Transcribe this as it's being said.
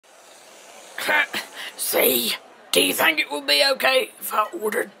See, do you think it would be okay if I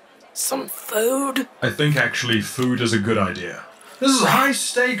ordered some food? I think actually food is a good idea. This is a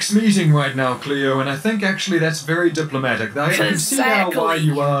high-stakes meeting right now, Cleo, and I think actually that's very diplomatic. I can see now why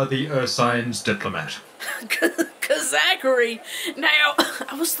you are the Ursine's diplomat. Cause Zachary, now,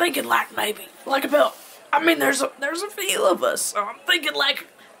 I was thinking about, there's a few of us, so I'm thinking like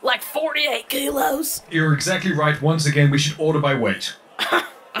 48 kilos. You're exactly right. Once again, we should order by weight.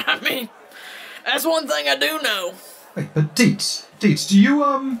 I mean, that's one thing I do know. Wait, but Deets, do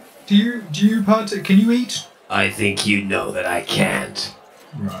you partake? Can you eat? I think you know that I can't.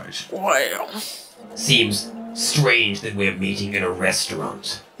 Right. Well, seems strange that we're meeting in a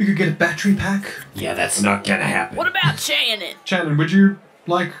restaurant. We could get a battery pack. Yeah, that's not gonna happen. What about Shannon? Shannon, would you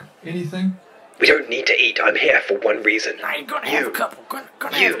like anything? We don't need to eat. I'm here for one reason. I'm gonna have a couple.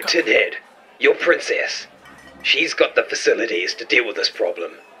 You, Tinhead, your princess. She's got the facilities to deal with this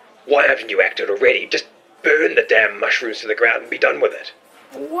problem. Why haven't you acted already? Just burn the damn mushrooms to the ground and be done with it.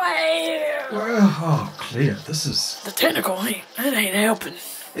 Well, oh, Cleo, this is... The tentacle, it ain't helping.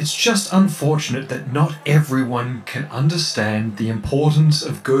 It's just unfortunate that not everyone can understand the importance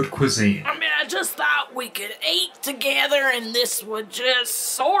of good cuisine. I just thought we could eat together and this would just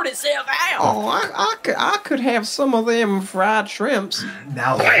sort itself out. Oh, I could have some of them fried shrimps.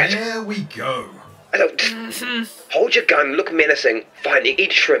 Now there we go. Look, hold your gun, look menacing. Fine,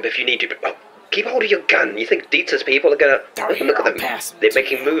 eat shrimp if you need to, but keep hold of your gun. You think D.E.T.Z people are gonna... Look at them. They're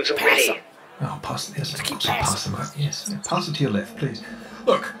making moves already. Oh, pass it. Yes, pass them up. Yes, pass it to your left, please.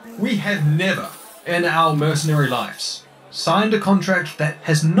 Look, we have never, in our mercenary lives, signed a contract that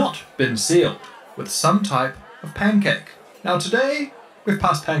has not been sealed with some type of pancake. Now today, we've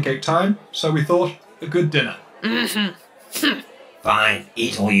passed pancake time, so we thought a good dinner. Fine,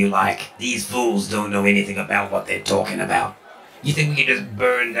 eat all you like. These fools don't know anything about what they're talking about. You think we can just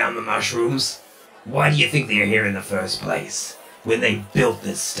burn down the mushrooms? Why do you think they're here in the first place? When they built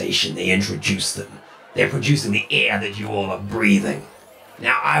this station, they introduced them. They're producing the air that you all are breathing.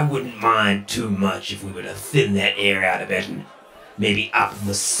 Now, I wouldn't mind too much if we were to thin that air out a bit and maybe up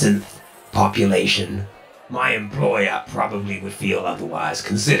the synth population. My employer probably would feel otherwise,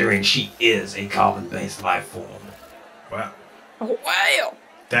 considering she is a carbon-based life form. Wow. Wow.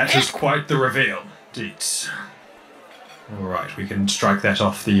 That is quite the reveal, Deets. Alright, we can strike that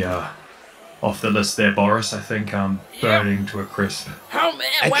off the list there, Boris. I think I'm burning to a crisp. Oh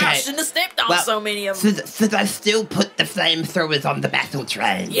man, wow, I shouldn't have stepped on so many of them. Should I still put the flamethrowers on the battle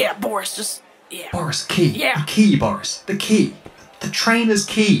train? Yeah, Boris, Boris, key. Yeah. The key, Boris. The key. The train is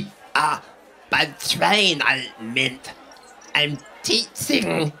key. By train, I meant I'm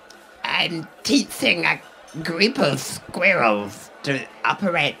teaching a group of squirrels to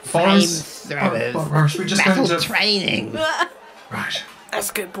operate flamethrowers. Boris, we just battle training. Right.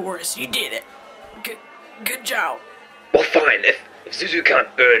 That's good, Boris. You did it. Good job. Well, fine. If Zuzu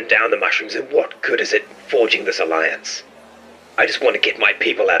can't burn down the mushrooms, then what good is it forging this alliance? I just want to get my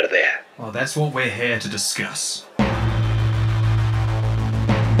people out of there. Well, that's what we're here to discuss.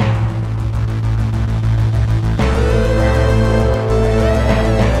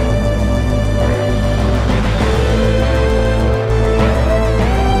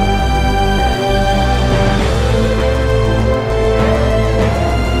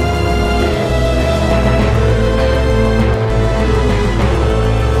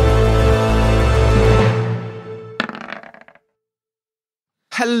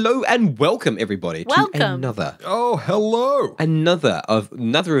 Hello and welcome, everybody, to another. Oh, hello! Another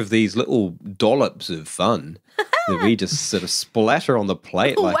of these little dollops of fun that we just sort of splatter on the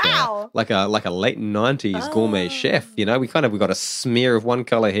plate like a late '90s gourmet chef. You know, we got a smear of one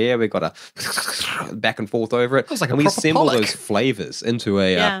color here, we got a back and forth over it, like and we assemble those flavors into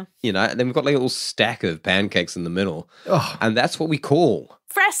a and then we've got like a little stack of pancakes in the middle, and that's what we call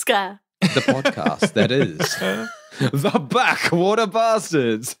Fresca, the podcast that is. The Backwater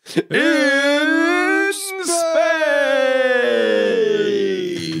Bastards in space.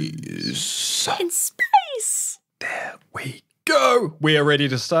 In space. There we go. We are ready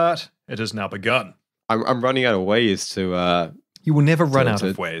to start. It has now begun. I'm running out of ways to... you will never run out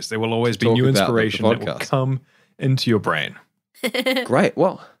of ways. There will always be new inspiration that will come into your brain. Great.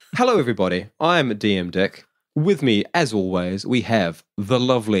 Well, hello, everybody. I'm DM Dick. With me, as always, we have the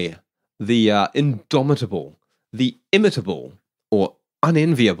lovely, the indomitable, the imitable, or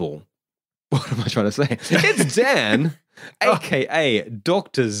unenviable. What am I trying to say? It's Dan, a.k.a.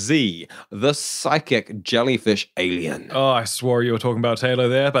 Dr. Z, the psychic jellyfish alien. Oh, I swore you were talking about Taylor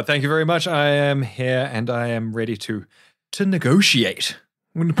there, but thank you very much. I am here, and I am ready to negotiate.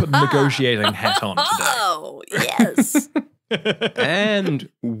 I'm going to put a negotiating hat on today. Oh, yes. And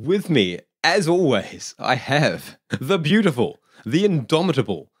with me, as always, I have the beautiful, the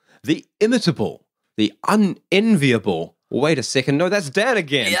indomitable, the imitable, the unenviable. Wait a second, no, that's Dan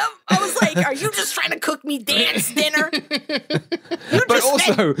again. Yep. I was like, are you just trying to cook me Dan's dinner? But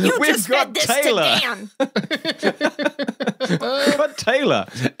also, we've got Taylor. We've got Taylor,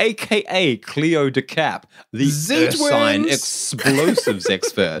 aka Cleo DeCap, the Z sign twins. explosives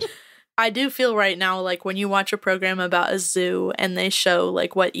expert. I do feel right now like when you watch a program about a zoo and they show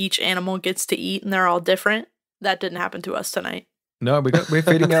like what each animal gets to eat and they're all different. That didn't happen to us tonight. No, we're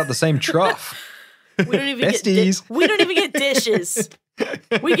feeding out the same trough. We don't even Besties. we don't even get dishes.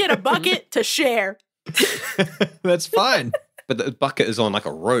 We get a bucket to share. That's fine. But the bucket is on like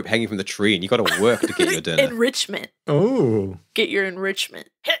a rope hanging from the tree, and you got to work to get your dinner. Enrichment. Oh. Get your enrichment.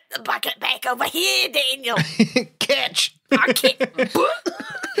 Hit the bucket back over here, Daniel. Catch. I can't.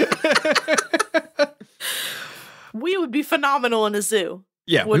 We would be phenomenal in a zoo.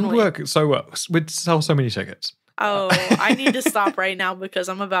 Yeah, we Wouldn't we? work so well. We'd sell so many tickets. Oh, I need to stop right now because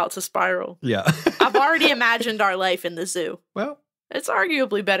I'm about to spiral. Yeah. I've already imagined our life in the zoo. Well, It's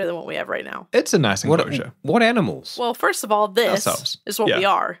arguably better than what we have right now. it's a nice enclosure. What animals? Well, first of all, this Ourselves. is what Yeah. we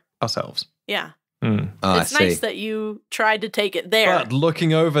are. Ourselves. Yeah. Mm. It's nice that you tried to take it there. But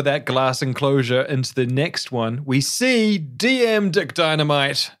looking over that glass enclosure into the next one, we see DM Dick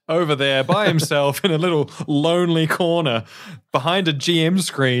Dynamite over there by himself in a little lonely corner behind a GM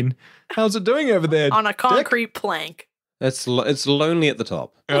screen. How's it doing over there? On a Dick? concrete plank. It's lonely at the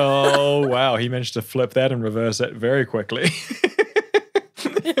top. Oh, wow. He managed to flip that and reverse it very quickly.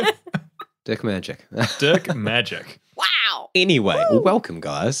 Dick magic. Dick magic. Wow. Anyway, welcome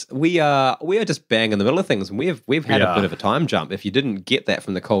guys. We are just bang in the middle of things, and we've had a bit of a time jump. If you didn't get that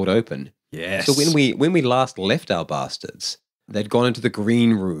from the cold open, Yes. so when we last left our bastards, they'd gone into the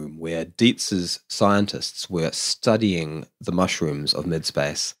green room where D.E.T.Z's scientists were studying the mushrooms of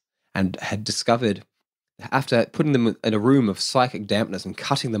midspace and had discovered, after putting them in a room of psychic dampness and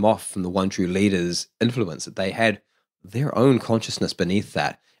cutting them off from the one true leader's influence, that they had their own consciousness beneath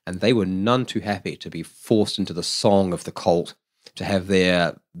that. And they were none too happy to be forced into the song of the cult, to have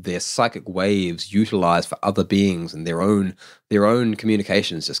their psychic waves utilized for other beings, and their own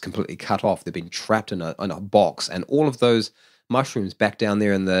communications just completely cut off. They've been trapped in a box, and all of those mushrooms back down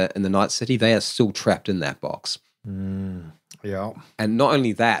there in the Night City, they are still trapped in that box. Yeah. And not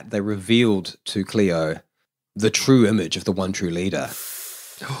only that, they revealed to Cleo the true image of the one true leader.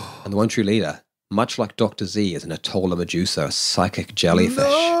 And the one true leader, much like Dr. Z, is an Atola Medusa, a psychic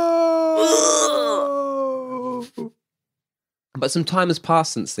jellyfish. But some time has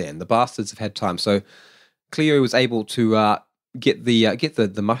passed since then. The bastards have had time. So Cleo was able to get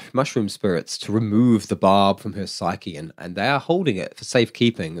the mushroom spirits to remove the barb from her psyche, and they are holding it for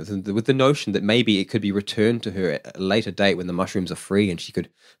safekeeping with the notion that maybe it could be returned to her at a later date when the mushrooms are free and she could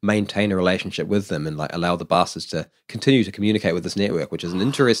maintain a relationship with them and like allow the bastards to continue to communicate with this network, which is an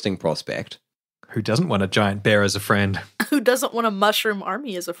interesting prospect. Who doesn't want a giant bear as a friend? Who doesn't want a mushroom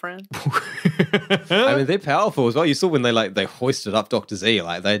army as a friend? I mean, they're powerful as well. You saw when they hoisted up Dr. Z,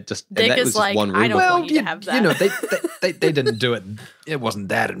 like they just and Dick that is was like, just one room. I don't Well, want you to have that. you know, they didn't do it. It wasn't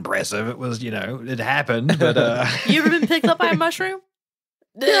that impressive. It was, it happened. But You ever been picked up by a mushroom?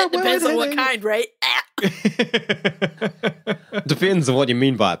 Yeah, well, Depends on what kind, right? Depends on what you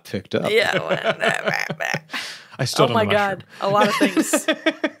mean by picked up. Yeah. I stood Oh on my a god, mushroom. a lot of things.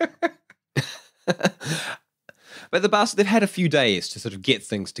 But the bastards, they've had a few days to sort of get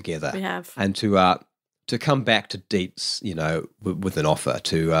things together. We have. And to come back to Deets, with an offer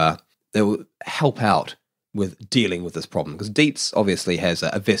to they will help out with dealing with this problem, because Deets obviously has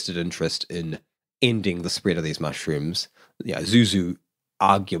a vested interest in ending the spread of these mushrooms. Zuzu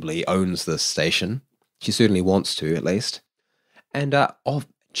arguably owns this station. She certainly wants to, at least. And of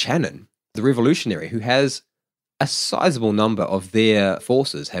Channon, the revolutionary, who has a sizable number of their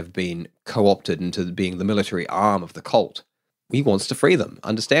forces have been co-opted into being the military arm of the cult. He wants to free them,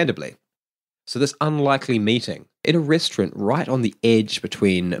 understandably. So this unlikely meeting in a restaurant right on the edge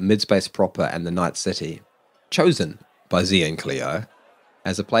between Midspace proper and the Night City, chosen by Z and Cleo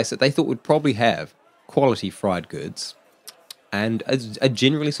as a place that they thought would probably have quality fried goods and a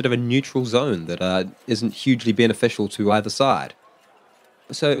generally sort of a neutral zone that isn't hugely beneficial to either side.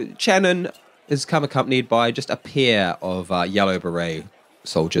 So Channon has come accompanied by just a pair of yellow beret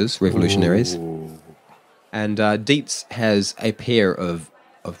soldiers, revolutionaries. Ooh. And Deets has a pair of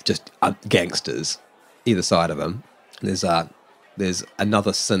just gangsters either side of him. There's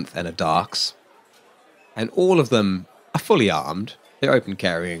another synth and a darks. And all of them are fully armed. They're open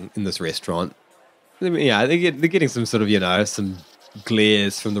carrying in this restaurant. Yeah, they're getting some sort of, some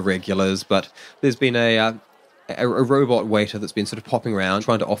glares from the regulars, but there's been a a robot waiter that's been sort of popping around,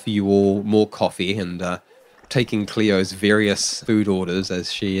 trying to offer you all more coffee and taking Cleo's various food orders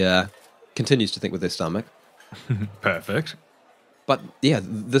as she continues to think with her stomach. Perfect. But yeah,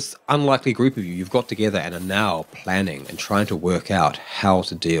 this unlikely group of you've got together and are now planning and trying to work out how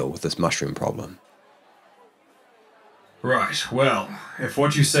to deal with this mushroom problem. Right, well, if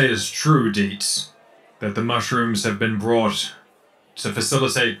what you say is true, D.E.E.T.Z, that the mushrooms have been brought to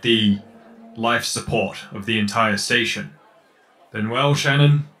facilitate the life support of the entire station, then, well,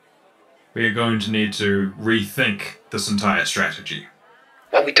 Shannon, we are going to need to rethink this entire strategy.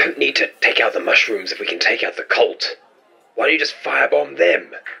 Well, we don't need to take out the mushrooms if we can take out the cult. Why don't you just firebomb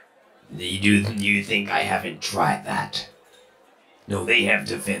them? You think I haven't tried that? No, they have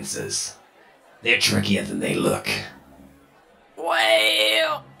defenses. They're trickier than they look.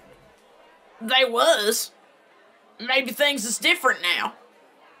 Well, they was. Maybe things is different now.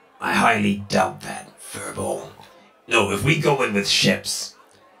 I highly doubt that, Furball. No, if we go in with ships,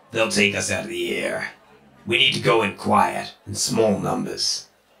 they'll take us out of the air. We need to go in quiet, in small numbers.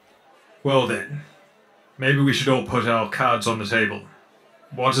 Well then, maybe we should all put our cards on the table.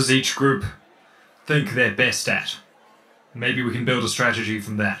 What does each group think they're best at? Maybe we can build a strategy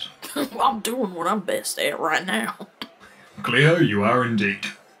from that. Well, I'm doing what I'm best at right now. Cleo, you are indeed.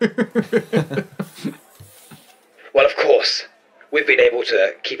 Well, of course. We've been able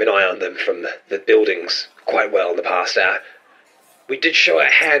to keep an eye on them from the buildings quite well in the past. We did show our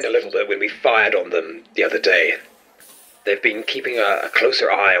hand a little bit when we fired on them the other day. They've been keeping a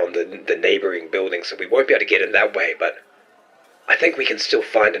closer eye on the neighboring buildings, so we won't be able to get in that way, but I think we can still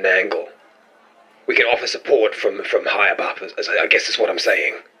find an angle. We can offer support from high up, as I guess is what I'm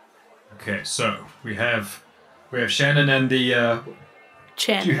saying. Okay, so we have Shannon and the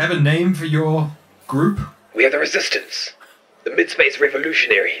Chan. Do you have a name for your group? We have the Resistance. The Mid-Space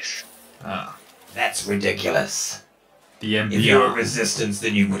Revolutionaries. Ah, That's ridiculous. the If you were Ambiance. resistance,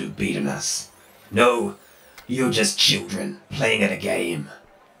 then you would have beaten us. No, you're just children playing at a game.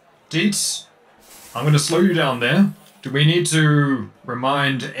 D.E.E.T.Z, I'm going to slow you down there. Do we need to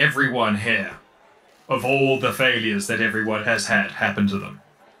remind everyone here of all the failures that everyone has had happen to them?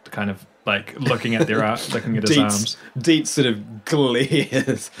 Kind of like looking at looking at his arms. Deets sort of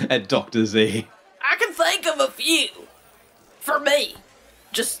glares at Dr. Z. I can think of a few. For me.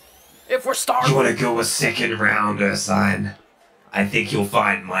 Just, if we're starting... You want to go a second round, Ursine? I think you'll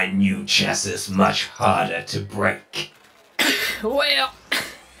find my new chassis much harder to break. Well,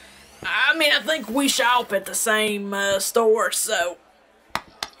 I mean, I think we shop at the same store, so...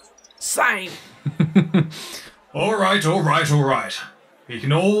 Same. All right. We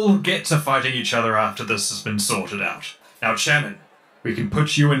can all get to fighting each other after this has been sorted out. Now, Shannon, we can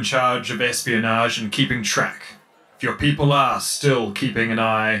put you in charge of espionage and keeping track. If your people are still keeping an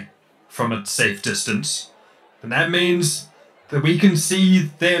eye from a safe distance, then that means that we can see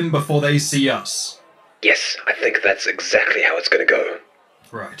them before they see us. Yes, I think that's exactly how it's going to go.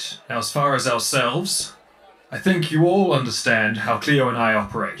 Right. Now, as far as ourselves, I think you all understand how Cleo and I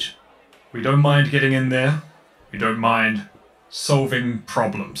operate. We don't mind getting in there. We don't mind solving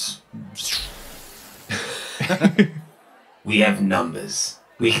problems. We have numbers.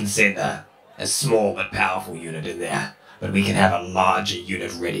 We can send a small but powerful unit in there, but we can have a larger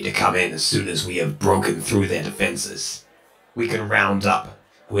unit ready to come in as soon as we have broken through their defenses. We can round up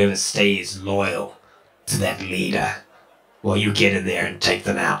whoever stays loyal to that leader while you get in there and take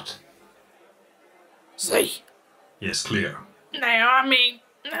them out. See? Yes, Cleo. Now, I mean,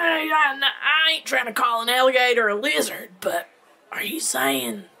 I ain't trying to call an alligator a lizard, but are you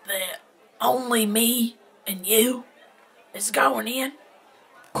saying that only me and you is going in?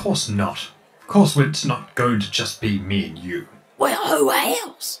 Of course not. Of course it's not going to just be me and you. Well, who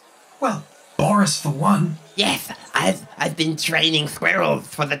else? Well, Boris for one. Yes, I've been training squirrels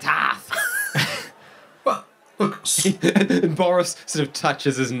for the task. Well, look, And Boris sort of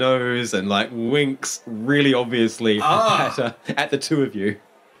touches his nose and like winks really obviously at the two of you.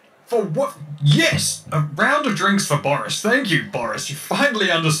 for what? Yes, a round of drinks for Boris. Thank you, Boris. You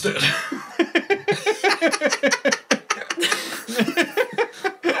finally understood.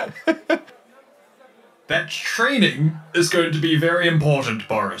 That training is going to be very important,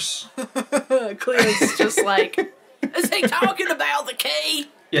 Boris. Cleo's just like, is he talking about the key?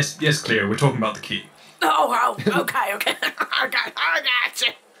 Yes, Cleo, we're talking about the key. Oh, okay. I got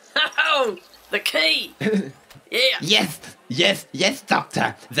you. Oh, the key. Yeah. Yes,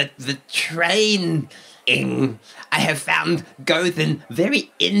 Doctor. The training I have found goes in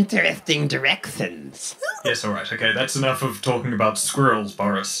very interesting directions. Yes, alright, okay, that's enough of talking about squirrels,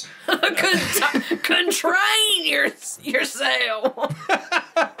 Boris. Couldn't train yourself.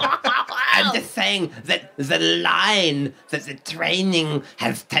 I'm just saying that the line that the training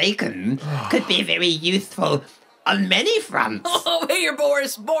has taken could be very useful on many fronts. Oh, here,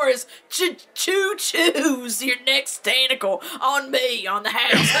 Boris, choose your next tentacle on me, on the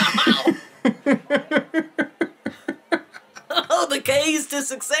house. Oh, the keys to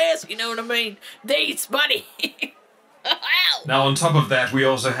success, you know what I mean? D.E.E.T.Z, buddy. Ow. Now, on top of that, we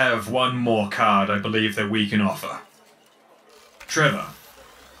also have one more card I believe that we can offer. Trevor.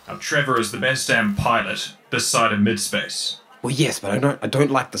 Now, Trevor is the best damn pilot this side of midspace. Well, yes, but I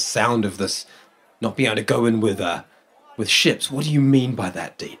don't like the sound of this not being able to go in with ships. What do you mean by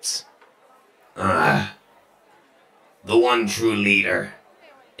that, D.E.E.T.Z? The one true leader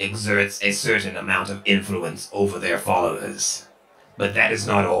exerts a certain amount of influence over their followers. But that is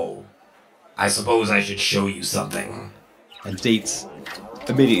not all. I suppose I should show you something. And D.E.E.T.Z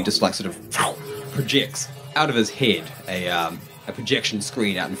immediately just like sort of projects out of his head a projection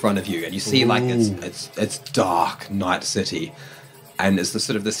screen out in front of you, and you see like it's dark night city, and it's the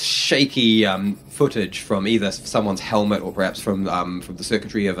sort of this shaky footage from either someone's helmet or perhaps from the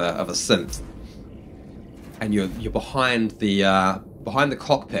circuitry of a synth, and you're behind the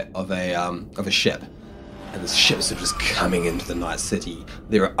cockpit of a ship. And the ships are just coming into the night city.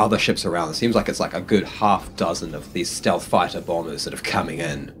 There are other ships around. It seems like it's like a good half dozen of these stealth fighter bombers that are coming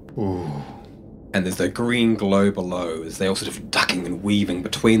in. Ooh. And there's the green glow below as they're all sort of ducking and weaving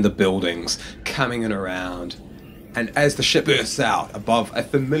between the buildings, coming in around. And as the ship bursts out above a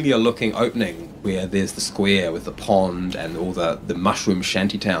familiar-looking opening where there's the square with the pond and all the mushroom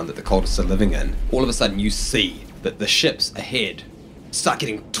shantytown that the cultists are living in, all of a sudden you see that the ships ahead start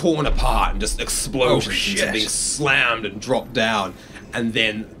getting torn apart and just explosions and being slammed and dropped down, and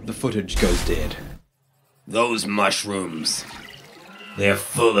then the footage goes dead. Those mushrooms, they're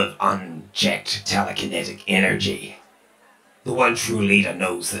full of unchecked telekinetic energy. The one true leader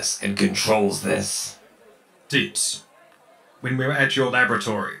knows this and controls this. D.E.E.T.Z, when we were at your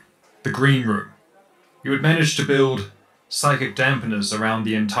laboratory, the green room, you had managed to build psychic dampeners around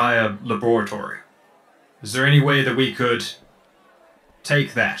the entire laboratory. Is there any way that we could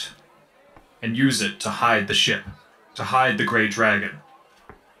take that and use it to hide the ship, to hide the Great Dragon,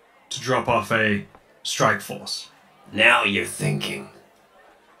 to drop off a strike force? Now you're thinking.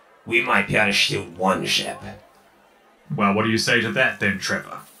 We might be able to shield one ship. Well, what do you say to that then,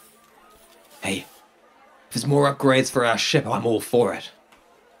 Trevor? Hey, if there's more upgrades for our ship, I'm all for it.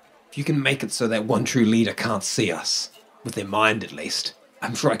 If you can make it so that one true leader can't see us, with their mind at least,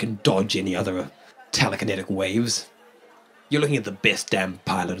 I'm sure I can dodge any other telekinetic waves. You're looking at the best damn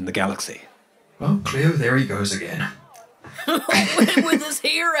pilot in the galaxy. Well, Cleo, there he goes again. With his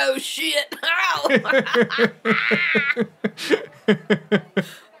hero shit. Ow.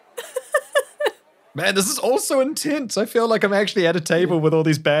 Man, this is all so intense. I feel like I'm actually at a table with all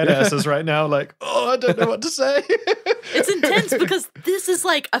these badasses right now, like, oh, I don't know what to say. It's intense because this is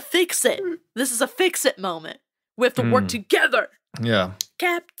like a fix-it. This is a fix-it moment. We have to work together. Yeah.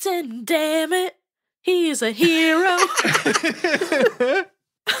 Captain, damn it. He's a hero.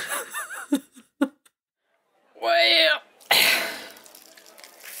 Well,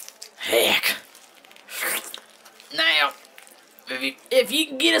 heck. Now, if you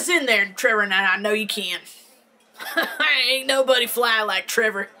can get us in there, Trevor, and I know you can. Ain't nobody fly like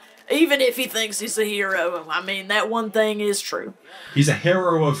Trevor, even if he thinks he's a hero. I mean, that one thing is true. He's a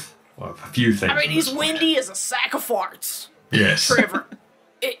hero of, well, a few things. I mean, he's windy as a sack of farts. Yes. Trevor.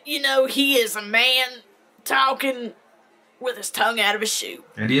 He is a man talking with his tongue out of his shoe.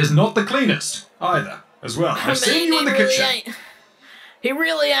 And he is not the cleanest, either, as well. I've seen you in the kitchen. He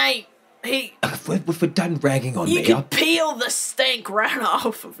really ain't. If we're done ragging on You me, can peel the stink right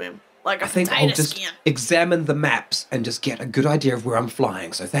off of him, like a I think I'll potato just skin. examine the maps and just get a good idea of where I'm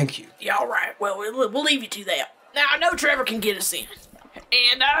flying, so thank you. Yeah, all right. Well, we'll leave you to that. Now, I know Trevor can get us in.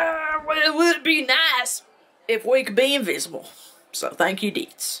 And it would be nice if we could be invisible. So thank you,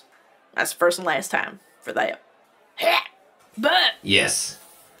 D.E.E.T.Z. That's the first and last time for that. But Yes.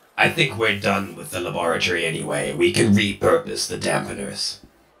 I think we're done with the laboratory anyway. We can repurpose the dampeners.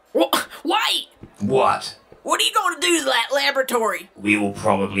 wait! What? What are you going to do to that laboratory? We will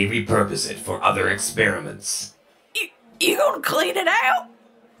probably repurpose it for other experiments. You going to clean it out?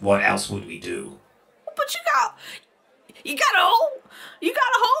 What else would we do? But you got a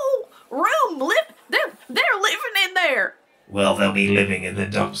whole room. They're living in there. Well, they'll be living in the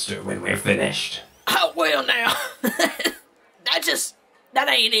dumpster when we're finished. Oh, well, now. That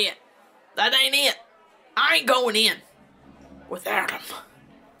ain't it. That ain't it. I ain't going in without them.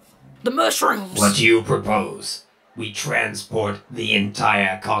 The mushrooms. What do you propose? We transport the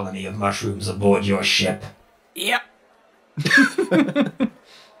entire colony of mushrooms aboard your ship? Yep.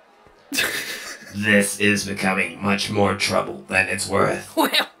 This is becoming much more trouble than it's worth. Well,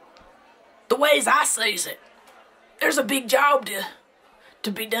 the ways I sees it, there's a big job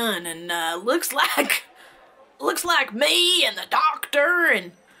to be done, and looks like me and the doctor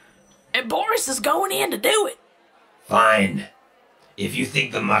and Boris is going in to do it. Fine. If you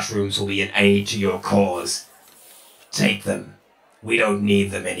think the mushrooms will be an aid to your cause, take them. We don't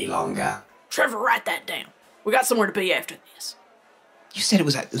need them any longer. Trevor, write that down. We got somewhere to be after this. You said it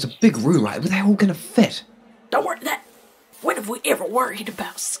was a big room, right? Were they all gonna fit? Don't worry that. When have we ever worried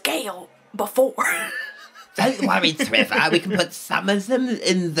about scale before? Don't worry, Trevor. We can put some of them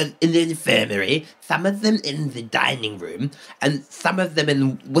in the infirmary, some of them in the dining room, and some of them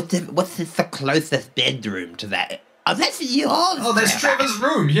in what's the closest bedroom to that? Oh, that's yours. Oh, that's Trevor's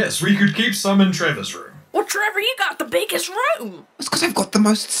room. Yes, we could keep some in Trevor's room. Well, Trevor, you got the biggest room. It's because I've got the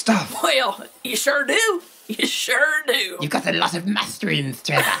most stuff. Well, you sure do. You sure do. You've got a lot of mushrooms,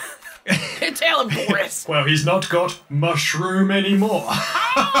 Trevor. Tell him, Boris. Well, he's not got mushroom anymore.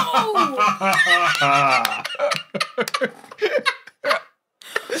 Oh!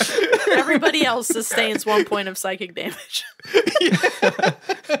 Everybody else sustains 1 point of psychic damage.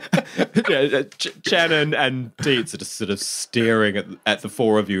 Shannon and Deets are just sort of staring at the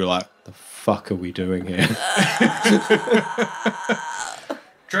four of you like, the fuck are we doing here?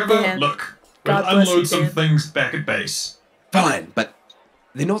 Trevor, Dan. look. God We'll bless you, unload some Dan. things back at base. Fine, but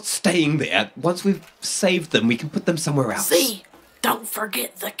they're not staying there. Once we've saved them, we can put them somewhere else. See, don't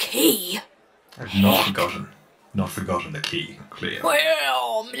forget the key. I've not forgotten the key, Cleo.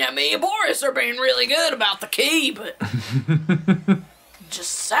 Well, me and Boris are being really good about the key, but...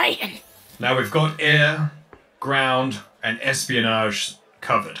 just saying. Now we've got air, ground, and espionage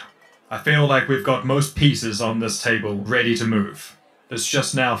covered. I feel like we've got most pieces on this table ready to move. It's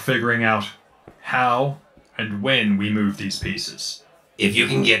just now figuring out how and when we move these pieces. If you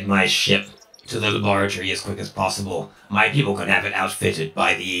can get my ship to the laboratory as quick as possible, my people can have it outfitted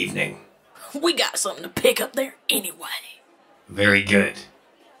by the evening. We got something to pick up there anyway. Very good.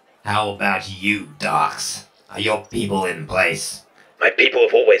 How about you, Docs? Are your people in place? My people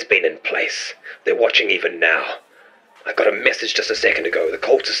have always been in place. They're watching even now. I got a message just a second ago. The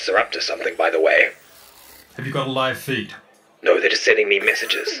cultists are up to something, by the way. Have you got a live feed? No, they're just sending me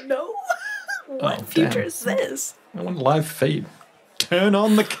messages. No? What Oh, future damn. is this? I want a live feed. Turn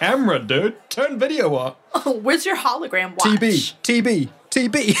on the camera, dude. Turn video on. Oh, where's your hologram watch? TB.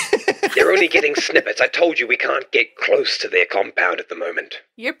 They're only getting snippets. I told you we can't get close to their compound at the moment.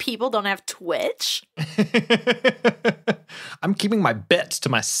 Your people don't have Twitch? I'm keeping my bets to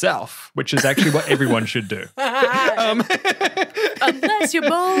myself, which is actually what everyone should do. Unless you're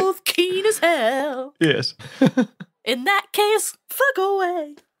both keen as hell. Yes. In that case, fuck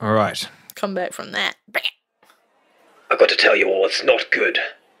away. All right. Come back from that. I've got to tell you all, it's not good.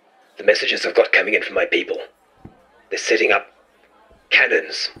 The messages I've got coming in from my people. They're setting up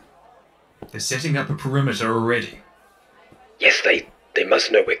cannons. They're setting up a perimeter already. Yes, they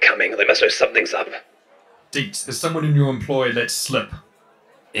must know we're coming. They must know something's up. Deets, there's someone in your employ let slip.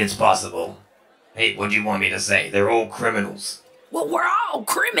 It's possible. Hey, what do you want me to say? They're all criminals. Well, we're all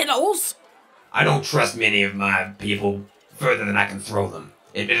criminals. I don't trust many of my people further than I can throw them.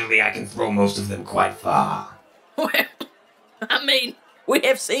 Admittedly, I can throw most of them quite far. Well, I mean, we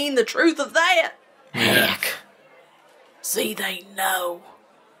have seen the truth of that. Heck. See, they know.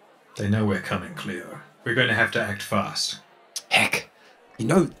 They know we're coming, Cleo. We're going to have to act fast. Heck, you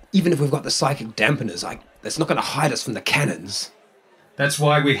know, even if we've got the psychic dampeners, that's not going to hide us from the cannons. That's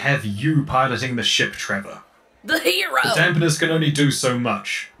why we have you piloting the ship, Trevor. The hero. The dampeners can only do so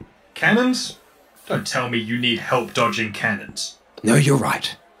much. Cannons? Don't tell me you need help dodging cannons. No, you're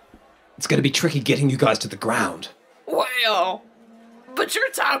right. It's going to be tricky getting you guys to the ground. Well, but you're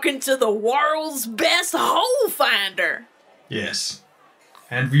talking to the world's best hole finder. Yes.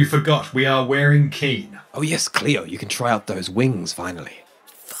 And you forgot we are wearing keen. Oh yes, Cleo, you can try out those wings finally.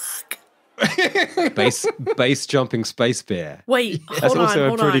 Fuck. Base jumping space bear. Wait, That's hold also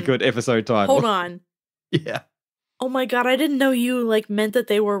on, a pretty good episode title. Hold on. Yeah. Oh my god, I didn't know you meant that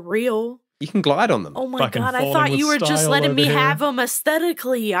they were real. You can glide on them. Oh my Fucking god, I falling thought with you were just style letting me over here. have them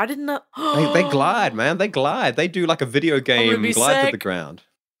aesthetically. I didn't know. They glide, man. They glide. They do like a video game be glide to sick. the ground.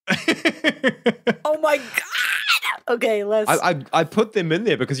 Oh my god. Okay, let's. I put them in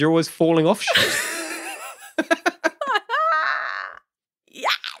there because you're always falling off shit.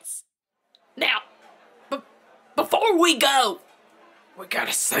 Yes. Now, before we go, we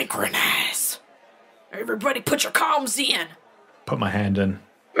gotta synchronize. Everybody put your comms in. Put my hand in.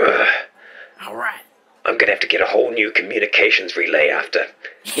 All right. I'm gonna have to get a whole new communications relay after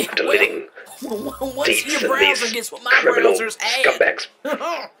Yeah, letting once Deets your and browser these gets what my criminal browser's had. scumbags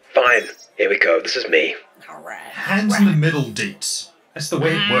Fine. Here we go. This is me. Alright. Hands in the middle, Deets. That's the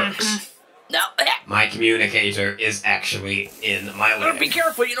way it works. No, My communicator is actually in my be leg.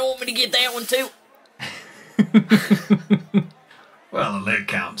 careful, you don't want me to get that one too. Well, a leg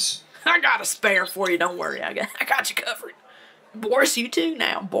counts. I got a spare for you, don't worry, I got you covered. Boris, you too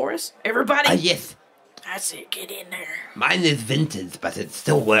now, Boris. Everybody? Yes. That's it, get in there. Mine is vintage, but it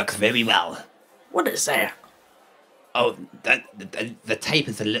still works very well. What is that? Oh, the tape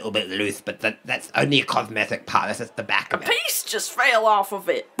is a little bit loose, but that's only a cosmetic part. That's just the back A of it. piece just fell off of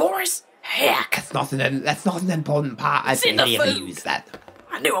it. Boris, heck. That's not an important part. I It's in think the I never food. use that.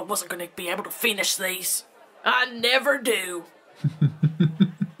 I knew I wasn't going to be able to finish these. I never do.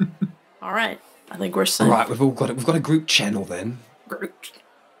 All right, I think we're set. Right, we've got a group channel then.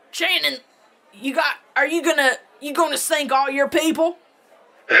 Shannon, are you gonna sink all your people?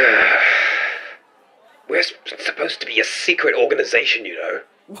 We're supposed to be a secret organization, you know.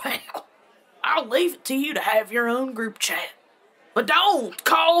 Well, I'll leave it to you to have your own group chat. But don't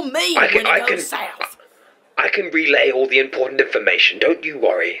call me I when it goes south. I can relay all the important information, don't you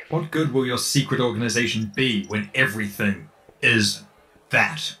worry. What good will your secret organization be when everything is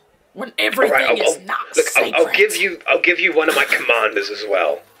that? When everything Alright, is not look, secret. I'll give you one of my commanders as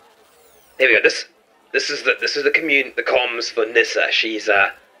well. There we go. This is the comms for Nissa. She's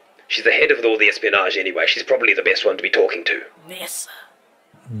the head of all the espionage anyway. She's probably the best one to be talking to. Nissa.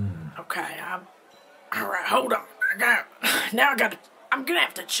 Okay, alright, hold on. I'm gonna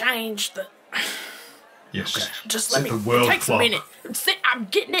have to change the... Yes. Just let Set me... the world It takes a clock. minute. I'm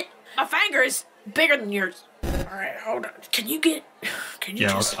getting it. My finger is bigger than yours. Alright, hold on. Can you Yeah,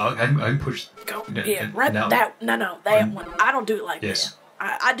 just... I can push. Go, No, yeah, right, no. that one. I don't do it like Yes.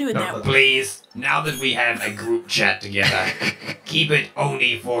 that. I do it No, that way. Please, now that we have a group chat together, keep it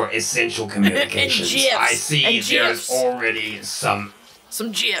only for essential communications. GIFs, I see and there's GIFs. already some.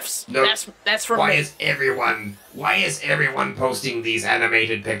 Some GIFs. No. That's from Why me. is everyone posting these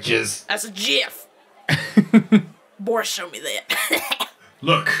animated pictures? That's a GIF. Boris showed me that.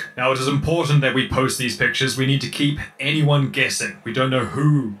 Look, now it is important that we post these pictures. We need to keep anyone guessing. We don't know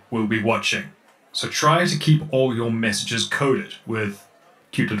who will be watching. So try to keep all your messages coded with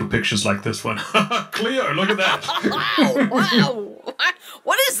cute little pictures like this one. Cleo, look at that. Wow.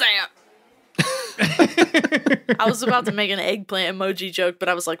 What is that? I was about to make an eggplant emoji joke, but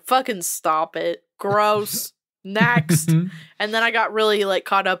I was like, fucking stop it. Gross. Next. And then I got really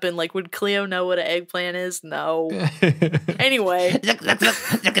caught up in would Cleo know what an eggplant is? No. Anyway. Look at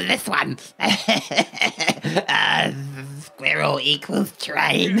this one. Squirrel equals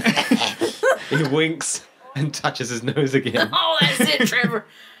train. He winks and touches his nose again. Oh, that's it, Trevor.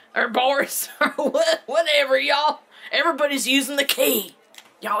 Or Boris. Or whatever, y'all. Everybody's using the key.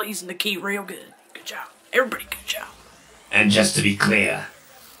 Y'all using the key real good. Good job. Everybody, good job. And just to be clear,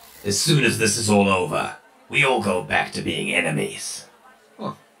 as soon as this is all over, we all go back to being enemies.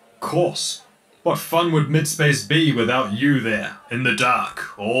 Of course. What fun would midspace be without you there, in the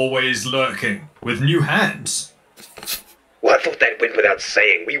dark, always lurking, with new hands? Well, I thought that went without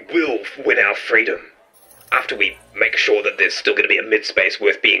saying. We will win our freedom. After we make sure that there's still going to be a mid-space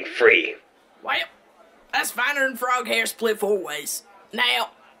worth being free. Well, that's finer than frog hair split 4 ways. Now,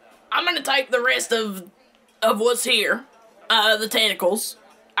 I'm gonna take the rest of what's here. The tentacles.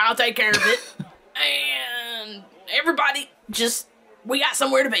 I'll take care of it. And everybody, we got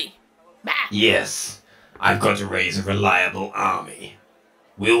somewhere to be. Bye. Yes, I've got to raise a reliable army.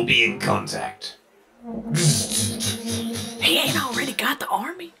 We'll be in contact. He ain't already got the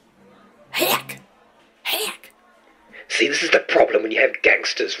army? Heck. See, this is the problem when you have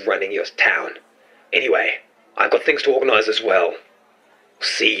gangsters running your town. Anyway, I've got things to organize as well.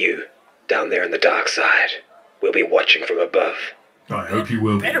 See you down there in the dark side. We'll be watching from above. I hope you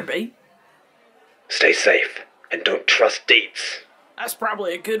will be. Better be. Stay safe, and don't trust D.E.E.T.Z. That's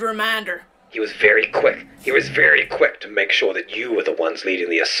probably a good reminder. He was very quick. He was very quick to make sure that you were the ones leading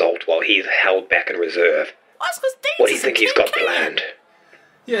the assault while he held back in reserve. That's 'cause Deeds What do you is a think he's got tin can. planned?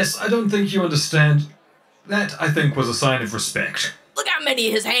 Yes, I don't think you understand. That, I think, was a sign of respect. Look how many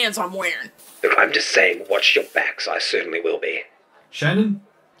of his hands I'm wearing. Look, I'm just saying, watch your backs. I certainly will be. Shannon,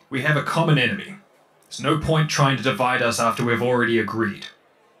 we have a common enemy. There's no point trying to divide us after we've already agreed.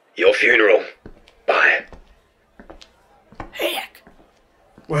 Your funeral. Bye. Heck.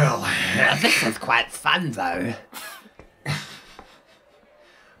 Well, This was quite fun, though.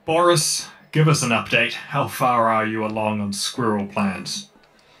 Boris, give us an update. How far are you along on squirrel plans?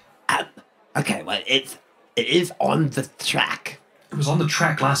 Okay, well, it is on the track. It was on the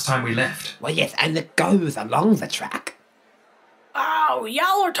track last time we left. Well, yes, and it goes along the track. Oh,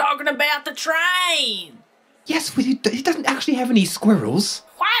 y'all are talking about the train. Yes, but he doesn't actually have any squirrels.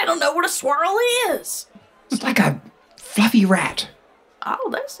 I don't know what a swirl is. It's like a fluffy rat. Oh,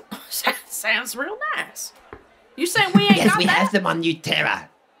 that sounds real nice. You saying we ain't Yes, got we that? have them on Terra.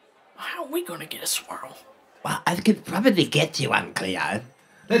 How are we gonna get a swirl? Well, I could probably get you one, Cleo.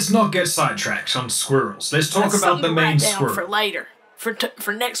 Let's not get sidetracked on squirrels. Let's talk That's about something the to main write down squirrel. for later.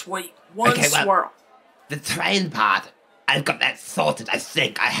 For next week. One Okay, well- swirl. The train part, I've got that sorted, I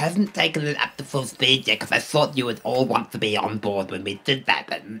think. I haven't taken it up to full speed yet because I thought you would all want to be on board when we did that,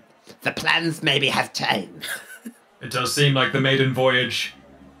 but the plans maybe have changed. It does seem like the maiden voyage,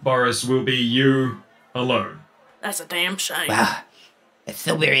 Boris, will be you alone. That's a damn shame. Well, it's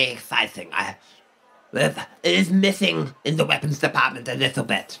still very exciting. It is missing in the weapons department a little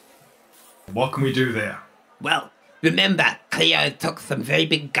bit. What can we do there? Well, remember, Cleo took some very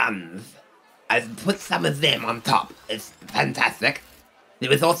big guns. I've put some of them on top. It's fantastic. There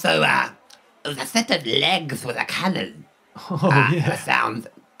was also a set of legs with a cannon.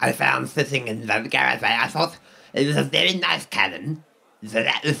 I found sitting in the garage. I thought it was a very nice cannon. So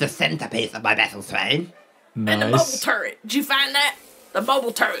that was the centerpiece of my battle train. And the mobile turret. Did you find that? The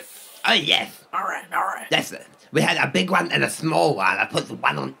mobile turret. Oh yes, All right. that's it. We had a big one and a small one. I put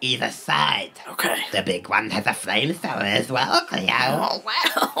one on either side. Okay. The big one has a flamethrower as well, Cleo. Oh,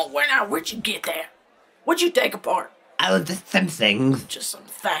 wow. Where'd you get that? What'd you take apart? Oh, just some things. Just some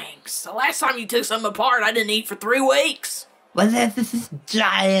things. The last time you took something apart, I didn't eat for 3 weeks. Well, there's this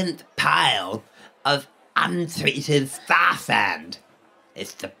giant pile of untreated star sand.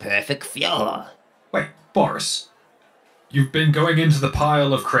 It's the perfect fuel. Wait, Boris. You've been going into the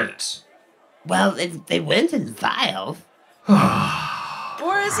pile of credits. Well, they weren't in vials.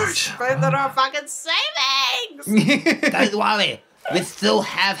 Boris is spending our fucking savings! Don't worry, we still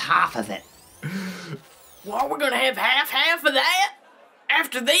have half of it. Well, we're gonna have half of that?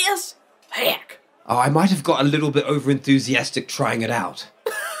 After this? Heck. Oh, I might have got a little bit overenthusiastic trying it out.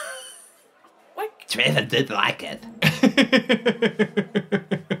 What? Trevor did like it.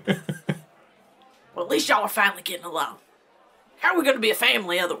 Well, at least y'all are finally getting along. How are we gonna be a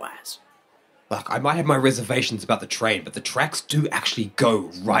family otherwise? Look, I might have my reservations about the train, but the tracks do actually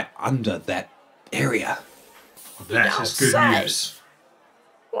go right under that area. That don't is good say. news.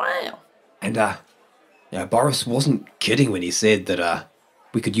 Wow. And, Boris wasn't kidding when he said that,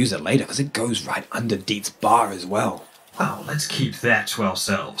 we could use it later, because it goes right under D.E.E.T.Z bar as well. Well, let's keep that to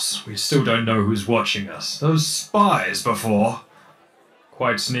ourselves. We still don't know who's watching us. Those spies before.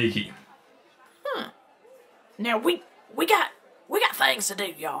 Quite sneaky. Now we got things to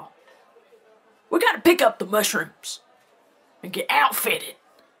do, y'all. We gotta pick up the mushrooms and get outfitted.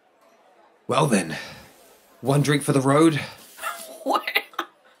 Well then, one drink for the road? What?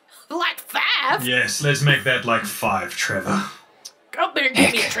 Like 5? Yes, let's make that like 5, Trevor. Go up there and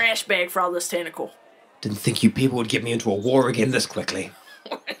give me a trash bag for all this tentacle. Didn't think you people would get me into a war again this quickly.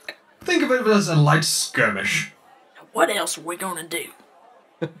 Think of it as a light skirmish. What else are we gonna do?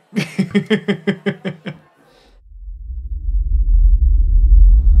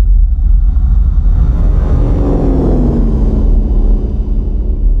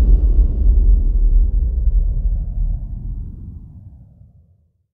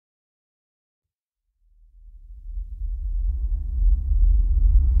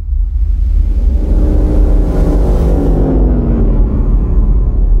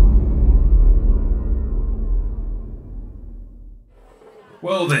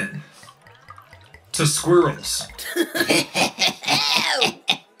 Well then, to squirrels.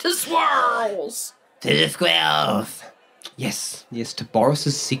 To swirls! To the squirrels. Yes, to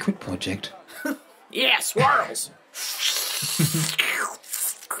Boris's secret project. Yeah, swirls.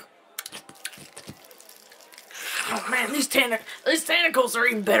 Oh man, these tentacles are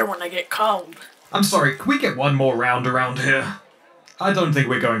even better when they get cold. I'm sorry, can we get one more round around here? I don't think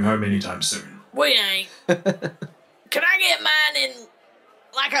we're going home anytime soon. We ain't. Can I get mine in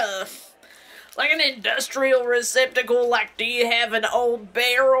like an industrial receptacle? Like, do you have an old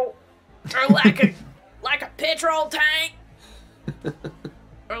barrel, or like a petrol tank,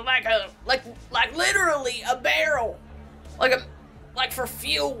 or like literally a barrel, like for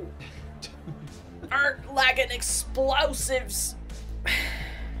fuel, or like an explosives?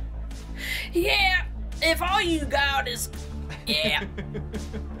 Yeah, if all you got is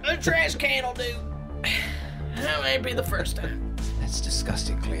a trash can will do. That may be the first time. That's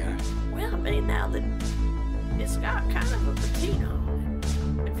disgusting, Cleo. Well, I mean, now that it's got kind of a patina on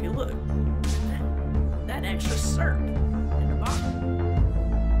it. If you look, that extra syrup in the bottom.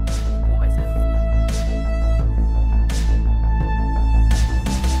 Boys,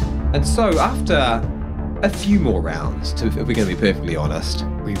 And so, after a few more rounds, if we're going to be perfectly honest,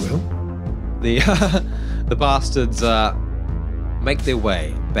 We will. the bastards make their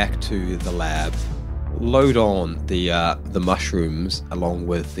way back to the lab, load on the mushrooms along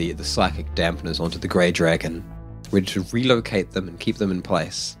with the psychic dampeners onto the Grey Dragon, ready to relocate them and keep them in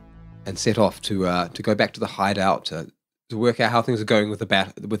place, and set off to go back to the hideout to work out how things are going with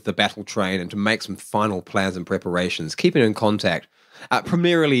the battle train and to make some final plans and preparations, keeping in contact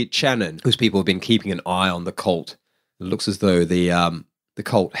primarily Channon, whose people have been keeping an eye on the cult. It looks as though the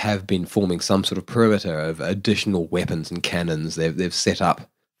cult have been forming some sort of perimeter of additional weapons and cannons. They've set up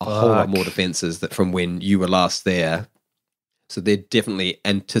a whole lot more defenses that from when you were last there. So they're definitely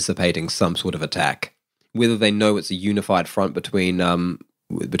anticipating some sort of attack. Whether they know it's a unified front between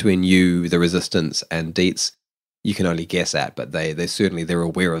you, the Resistance, and D.E.E.T.Z, you can only guess at, but they're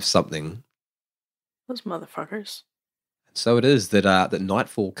aware of something. Those motherfuckers. So it is that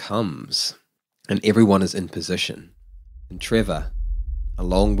nightfall comes, and everyone is in position. And Trevor,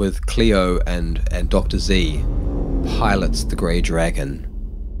 along with Cleo and Dr. Z, pilots the Grey Dragon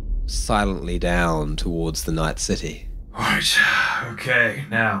silently down towards the Night City. Right, okay,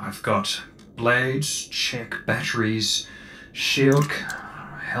 now I've got blades, check, batteries, shield,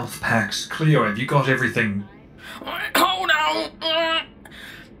 health packs. Cleo, have you got everything? Hold on.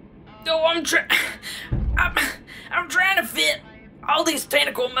 No, I'm trying to fit all these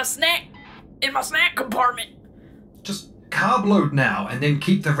tentacles in my snack compartment. Just carb load now and then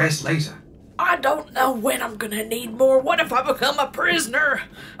keep the rest later. I don't know when I'm gonna need more. What if I become a prisoner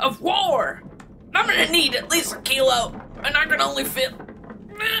of war? I'm gonna need at least a kilo, and I can only fit...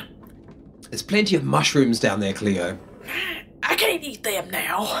 There's plenty of mushrooms down there, Cleo. I can't eat them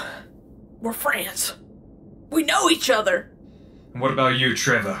now. We're friends. We know each other. What about you,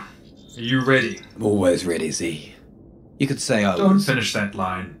 Trevor? Are you ready? I'm always ready, Z. You could say I Don't was... finish that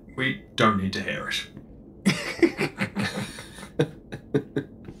line. We don't need to hear it.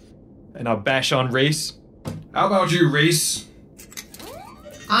 And I'll bash on Reese. How about you, Reese?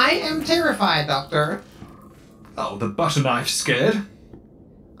 I am terrified, Doctor. Oh, the butter knife's scared.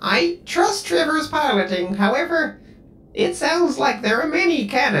 I trust Trevor's piloting, however, it sounds like there are many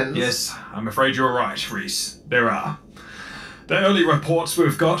cannons. Yes, I'm afraid you're right, Reese. There are. The early reports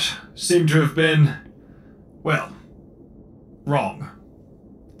we've got seem to have been, well, wrong.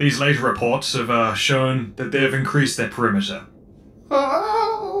 These later reports have shown that they've increased their perimeter. Oh.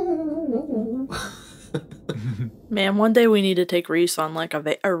 Man, one day we need to take Reese on like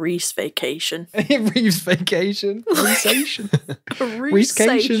a Reese vacation. Reese vacation. Reese-ation.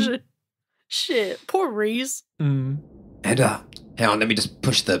 Reese-ation. Shit, poor Reese. And hang on, let me just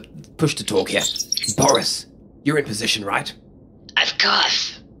push to talk here. Boris, you're in position, right? Of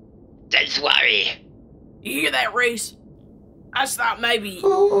course. Don't worry. You hear that, Reese? I just thought maybe...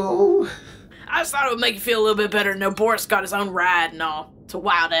 Oh. I just thought it would make you feel a little bit better to know Boris got his own ride and all to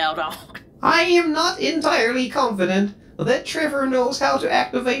wild out on. I am not entirely confident that Trevor knows how to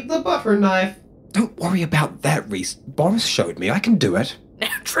activate the butter knife. Don't worry about that, Reese. Boris showed me. I can do it. Now,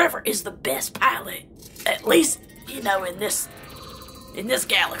 Trevor is the best pilot. At least, in this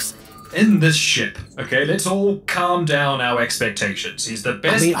galaxy. In this ship. Okay, let's all calm down our expectations. He's the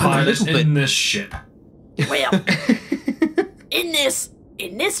best pilot in this ship. Well, in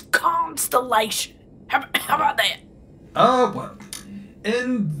this constellation. How about that? Well,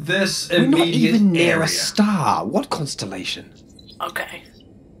 in this We're not immediate even near area. a star. What constellation? Okay.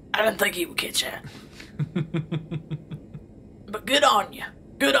 I didn't think he would catch that. But good on you.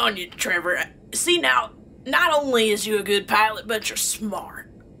 Good on you, Trevor. See now, not only is you a good pilot, but you're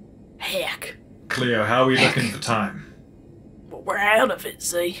smart. Heck. Cleo, how are we looking for time? Well, we're out of it,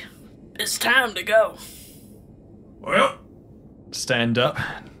 Z. It's time to go. Well, Stand up.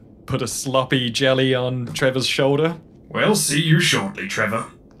 Put a sloppy jelly on Trevor's shoulder. we'll see you shortly, Trevor.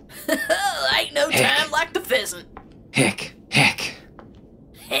 Ain't no time like the pheasant. Heck. Heck.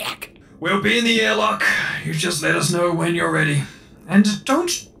 We'll be in the airlock. You just let us know when you're ready. And don't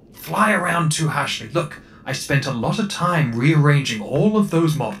fly around too harshly. Look, I spent a lot of time rearranging all of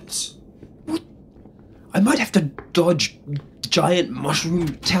those models. What? I might have to dodge giant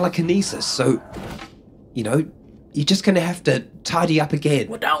mushroom telekinesis, so... you're just gonna have to tidy up again.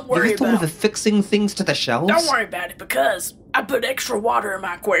 Well, don't worry You ever thought about of affixing things to the shelves? Don't worry about it, because I put extra water in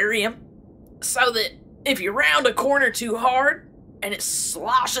my aquarium so that if you round a corner too hard and it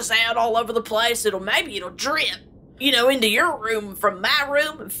sloshes out all over the place, it'll drip, into your room from my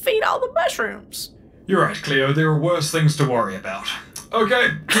room and feed all the mushrooms. You're right, Cleo. There are worse things to worry about. Okay,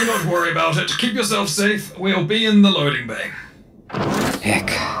 do not worry about it. Keep yourself safe. We'll be in the loading bay.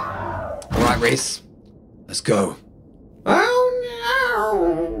 Heck. All right, Reese. Let's go.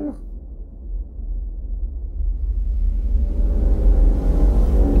 Oh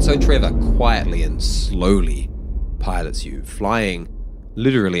no! So Trevor quietly and slowly pilots you, flying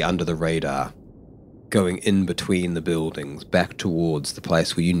literally under the radar, going in between the buildings, back towards the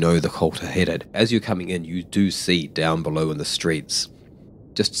place where you know the cult are headed. As you're coming in, you do see down below in the streets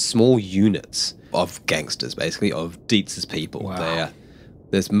just small units of gangsters, basically, of D.E.E.T.Z people. Wow.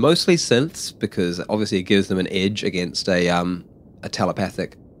 There's mostly synths, because obviously it gives them an edge against a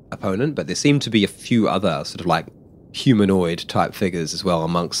telepathic opponent, but there seem to be a few other sort of like humanoid type figures as well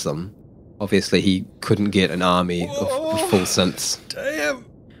amongst them. Obviously he couldn't get an army of full synths. Damn.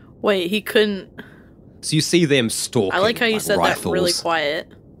 Wait, he couldn't. So you see them stalking. I like how you said rifles, that really quiet.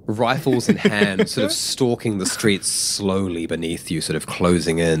 Rifles in hand, sort of stalking the streets slowly beneath you, sort of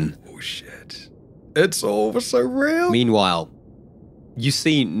closing in. Oh shit. It's all so real. Meanwhile, you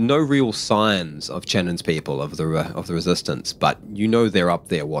see no real signs of Channon's people, of the resistance, but you know they're up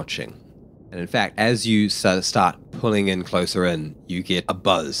there watching. And in fact, as you start pulling in closer in, you get a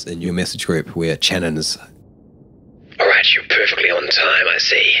buzz in your message group where Channon is... Alright, you're perfectly on time, I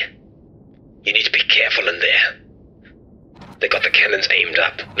see. You need to be careful in there. They got the cannons aimed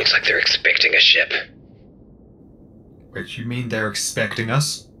up. Looks like they're expecting a ship. Wait, you mean they're expecting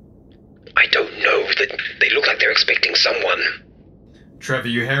us? I don't know. They look like they're expecting someone. Trevor,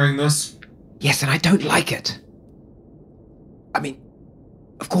 you hearing this? Yes, and I don't like it. I mean,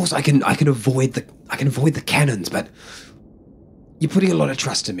 of course I can avoid the cannons, but you're putting a lot of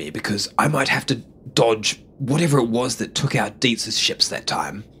trust in me because I might have to dodge whatever it was that took out D.E.T.Z's ships that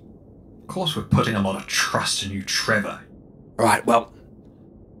time. Of course we're putting a lot of trust in you, Trevor. Alright, well,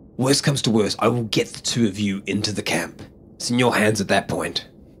 worst comes to worst, I will get the two of you into the camp. It's in your hands at that point.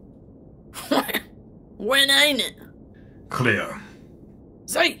 When ain't it? Cleo.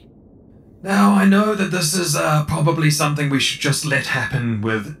 Say. Now, I know that this is probably something we should just let happen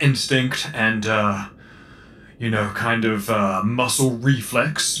with instinct and, kind of muscle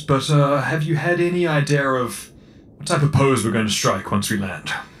reflex, but have you had any idea of what type of pose we're going to strike once we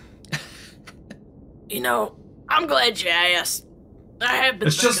land? I'm glad you asked. I have been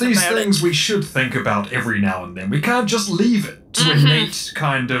It's just thinking these about things it. we should think about every now and then. We can't just leave it to innate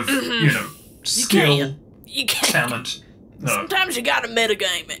kind of, skill, You can't. talent. No. Sometimes you gotta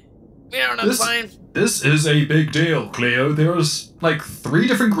metagame it. You know what I'm saying? This is a big deal, Cleo. There's like 3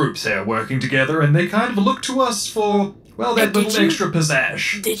 different groups here working together, and they kind of look to us for, well, that Hey, little extra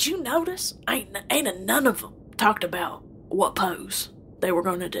pizzazz. Did you notice? Ain't none of them talked about what pose they were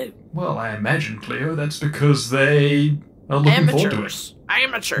gonna do. Well, I imagine, Cleo, that's because they are looking forward to it.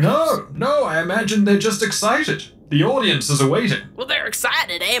 Amateurs. No, I imagine they're just excited. The audience is awaiting. Well, they're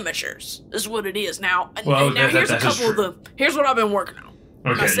excited amateurs. Is what it is now. Well, now here's a that is couple of the. Here's what I've been working on.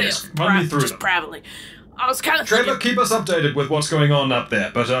 Okay, myself, yes. Run me through just them. privately. I was kind of Trevor, thinking. keep us updated with what's going on up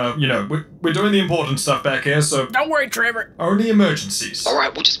there, but, we're doing the important stuff back here, so Don't worry, Trevor. only emergencies.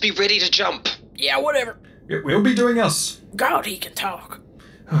 Alright, we'll just be ready to jump. Yeah, whatever. We'll be doing us. God, he can talk.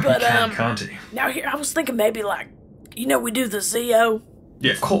 Oh, But, he can, can't he? Now here, I was thinking maybe like, we do the ZO.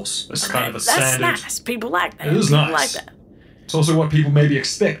 Yeah, of course. It's kind of a That's standard. nice. People like that. It is People nice. like that. It's also what people maybe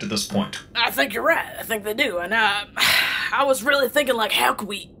expect at this point. I think you're right. I think they do. And I was really thinking like, how could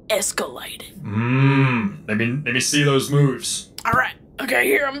we escalate it? Let me see those moves. All right. Okay,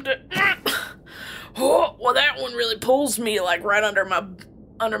 here I'm. Oh, well, that one really pulls me like right under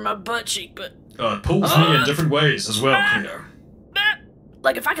my butt cheek, but It pulls me in different ways as well, Cleo.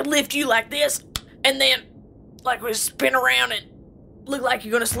 like if I could lift you like this, and then like we spin around and look like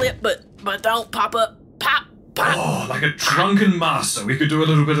you're gonna slip, but don't pop up, pop. Oh, like a drunken master. We could do a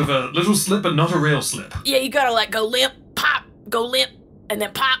little bit of a little slip, but not a real slip. Yeah, you gotta like go limp, pop, go limp, and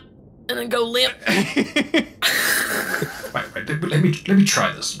then pop, and then go limp. Wait, let me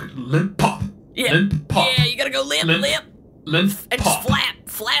try this. Limp pop. Yeah, Limp pop. yeah, you gotta go limp, limp, Limp and pop. just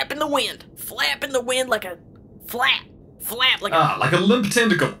flap in the wind like a flap like a. Like a limp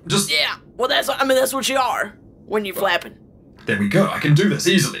tentacle. Just Yeah, well that's what you are when you're flapping. there we go. I can do this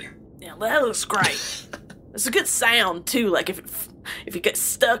easily. Yeah, well, that looks great. It's a good sound too. Like if you get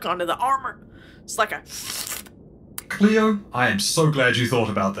stuck onto the armor, it's like a. Cleo, I am so glad you thought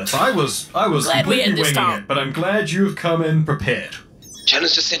about this. I was Glad we completely had this winging talk. it, but I'm glad you have come in prepared.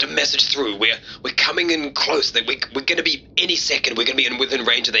 Channon's just sent a message through. We're coming in close. That we're gonna be any second. We're gonna be within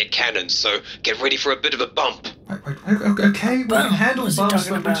range of their cannons. So get ready for a bit of a bump. Okay, we can handle what's he bumps,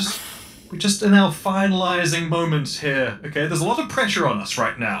 talking but about? we're just in our finalizing moments here. Okay, there's a lot of pressure on us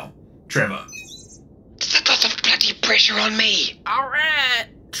right now, Trevor. There's lots of bloody pressure on me. All right,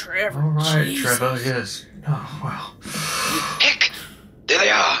 Trevor. All right, Jesus. Trevor. Yes. Oh wow. Heck, there they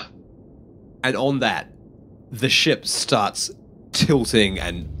are. And on that, the ship starts tilting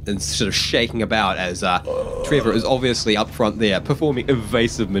and sort of shaking about as Trevor is obviously up front there performing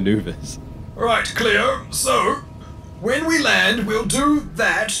evasive maneuvers. All right, Cleo. So when we land, we'll do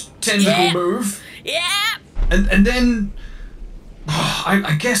that tentacle move. Yeah. And then...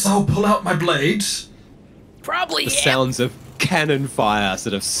 I guess I'll pull out my blades. Probably, The sounds of cannon fire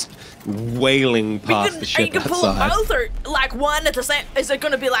sort of wailing past the ship you can pull them outside. both, or like one at the same. Is it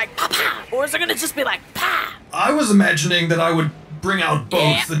going to be like pa pa, or is it going to just be like pa? I was imagining that I would bring out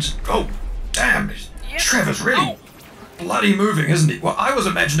both. Yeah. Oh, damn! Trevor's really bloody moving, isn't he? Well, I was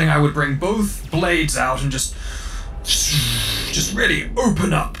imagining I would bring both blades out and just really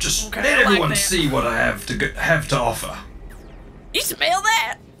open up. Just let everyone see what I have to offer. You smell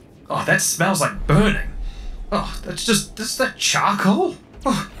that? Oh, that smells like burning. Oh, that's that charcoal?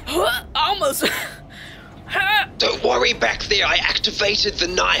 Oh. Almost. Don't worry back there, I activated the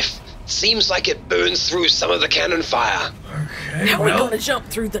knife. Seems like it burns through some of the cannon fire. Okay, How are we going to jump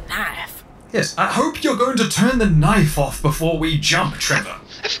through the knife? Yes, I hope you're going to turn the knife off before we jump, Trevor.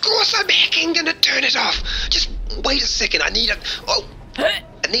 Of course I'm hacking gonna turn it off. Just wait a second, I need a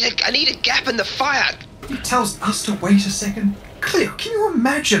gap in the fire. He tells us to wait a second. Cleo, can you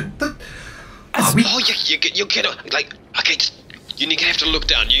imagine the... You're gonna, like, okay, you're gonna have to look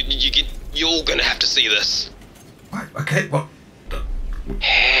down. You're all gonna have to see this. What? Okay, well...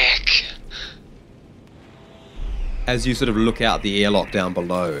 Heck. As you sort of look out the airlock down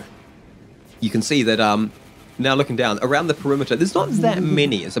below, you can see that, now looking down, around the perimeter, there's not that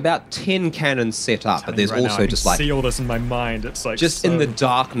many. It's about 10 cannons set up, but there's also just like... I see all this in my mind. It's like... Just in the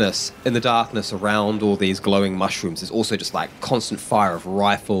darkness around all these glowing mushrooms, there's also just like constant fire of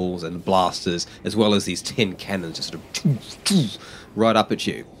rifles and blasters, as well as these 10 cannons just sort of right up at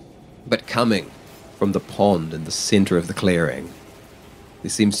you. But coming from the pond in the center of the clearing,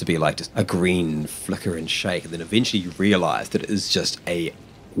 there seems to be like just a green flicker and shake, and then eventually you realize that it is just a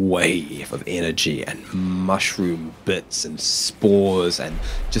wave of energy and mushroom bits and spores and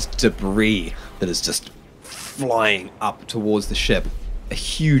just debris that is just flying up towards the ship. A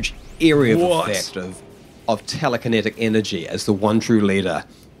huge area of effect of telekinetic energy as the one true leader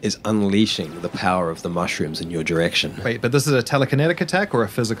is unleashing the power of the mushrooms in your direction. Wait, but this is a telekinetic attack or a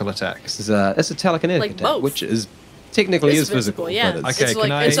physical attack? It's a telekinetic Like attack, both. which is technically It's is physical. yeah. But it's, Okay,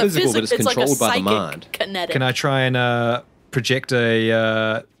 it's physical, but it's controlled by the mind. Kinetic. Can I try and project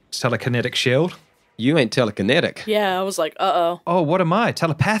a telekinetic shield? You ain't telekinetic. Yeah, I was like, uh-oh. Oh, what am I?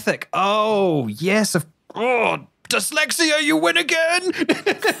 Telepathic. Oh, yes. Oh, dyslexia, you win again.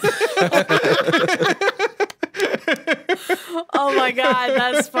 Oh my god,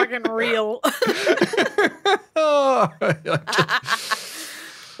 that's fucking real. Oh,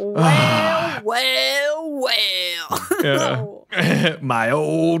 Well. yeah. My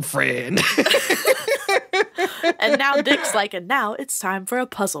old friend. And now Dick's like, and now it's time for a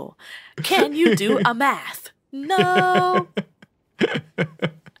puzzle. Can you do a math? No.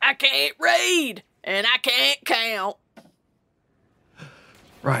 I can't read, and I can't count.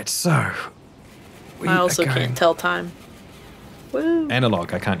 Right, so... I also can't tell time. Woo.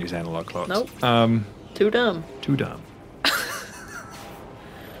 Analog. I can't use analog clocks. Nope. Too dumb.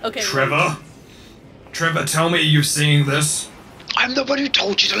 Okay. Trevor, tell me you're seeing this. I'm the one who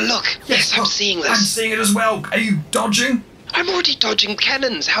told you to look. Yes, I'm seeing this. I'm seeing it as well. Are you dodging? I'm already dodging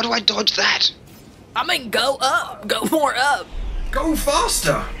cannons. How do I dodge that? I mean, go up. Go more up. Go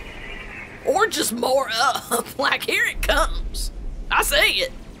faster. Or just more up. Like, here it comes. I see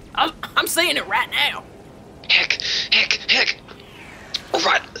it. I'm seeing it right now. Heck. All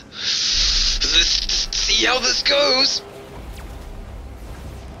right. Let's see how this goes.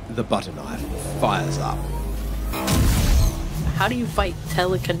 The butter knife fires up. How do you fight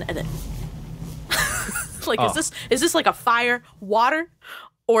telekinetic? Like, is this like a fire, water,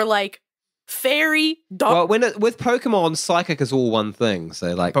 or like fairy, dog? Well, with Pokemon, psychic is all one thing.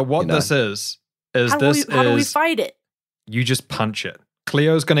 So, like, But what this is how do we fight it? You just punch it.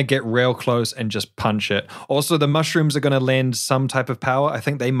 Cleo's going to get real close and just punch it. Also, the mushrooms are going to lend some type of power. I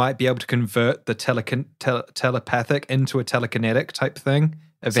think they might be able to convert the telepathic into a telekinetic type thing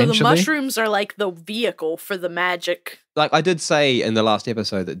eventually. So the mushrooms are like the vehicle for the magic. Like I did say in the last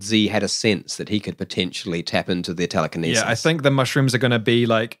episode that Z had a sense that he could potentially tap into their telekinesis. Yeah, I think the mushrooms are going to be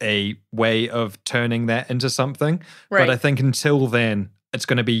like a way of turning that into something. Right. But I think until then, it's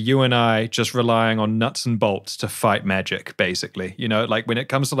going to be you and I just relying on nuts and bolts to fight magic, basically. You know, like when it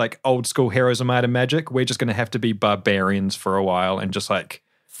comes to like old school Heroes of Might and Magic, we're just going to have to be barbarians for a while and just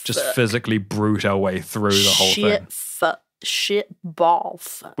physically brute our way through the whole thing.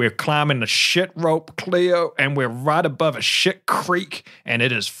 We're climbing the shit rope, Cleo, and we're right above a shit creek, and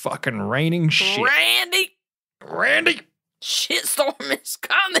it is fucking raining shit. Randy! Shitstorm is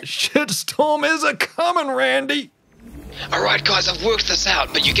coming. Shitstorm is a coming, Randy! All right, guys, I've worked this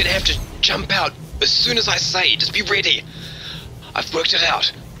out, but you're going to have to jump out As soon as I say, just be ready. I've worked it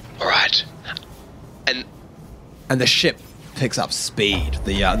out. Alright. And the ship picks up speed.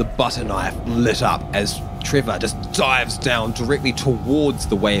 The butter knife lit up as Trevor just dives down directly towards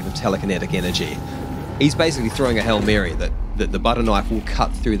the wave of telekinetic energy. He's basically throwing a Hail Mary that the butter knife will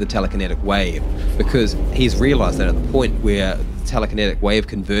cut through the telekinetic wave, because he's realized that at the point where the telekinetic wave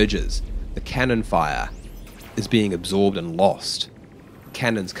converges, the cannon fire is being absorbed and lost.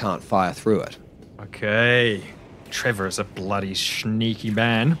 Cannons can't fire through it. Okay. Trevor is a bloody sneaky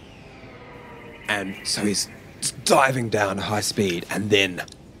man. And so he's diving down at high speed, and then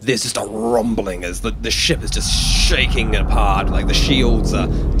there's just a rumbling as the ship is just shaking apart. Like the shields are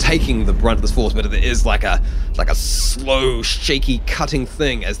taking the brunt of this force, but it is like a slow, shaky, cutting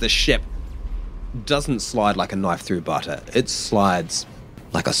thing as the ship doesn't slide like a knife through butter. It slides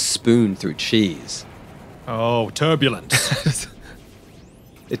like a spoon through cheese. Oh, turbulence.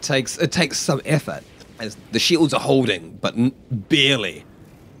 It takes some effort as the shields are holding, but barely.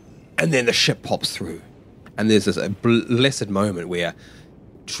 And then the ship pops through. And there's this blessed moment where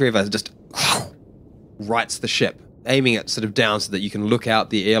Trevor just rights the ship, aiming it sort of down so that you can look out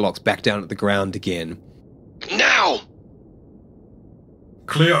the airlocks back down at the ground again. now!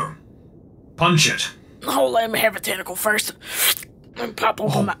 Cleo, punch it. Oh, let me have a tentacle first. And pop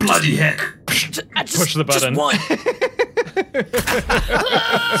open my... Bloody heck. I just, Push the button. Just one.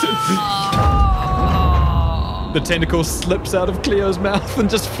 The tentacle slips out of Cleo's mouth and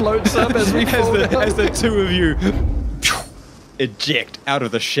just floats up as we fall down. As the two of you eject out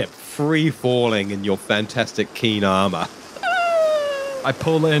of the ship, free falling in your fantastic keen armor. I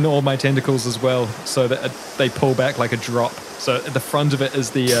pull in all my tentacles as well, so that they pull back like a drop. So at the front of it is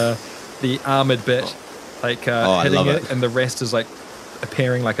the armored bit, hitting it, and the rest is like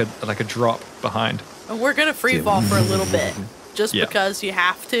appearing like a drop behind. And we're gonna free fall for a little bit, just because you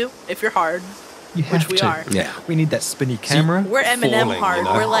have to, if you're hard. Which we are. Yeah. We need that spinny camera. We're Eminem Falling, hard. you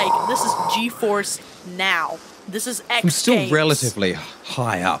know? We're like, this is G-force now. This is X I'm still Games. relatively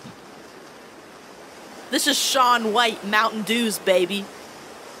high up. This is Shaun White Mountain Dews, baby.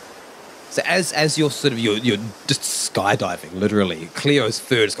 So as you're sort of you're just skydiving, literally, Cleo's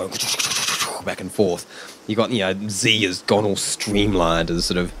third is going back and forth. You got Z has gone all streamlined as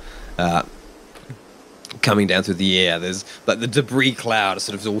sort of coming down through the air. There's like the debris cloud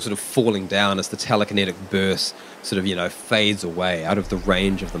is all falling down as the telekinetic burst fades away out of the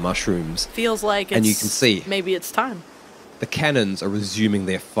range of the mushrooms. Feels like and you can see maybe it's time. The cannons are resuming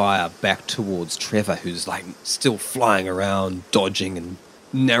their fire back towards Trevor, who's like still flying around, dodging and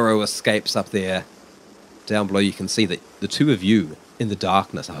narrow escapes up there. Down below you can see that the two of you in the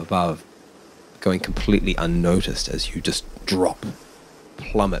darkness up above going completely unnoticed as you just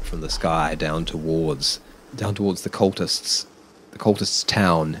plummet from the sky down towards the cultists'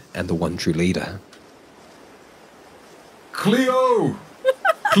 town and the one true leader. Cleo!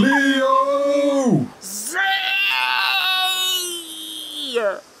 Cleo!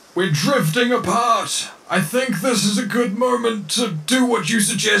 We're drifting apart. I think this is a good moment to do what you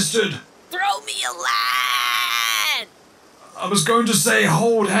suggested. Throw me a line! I was going to say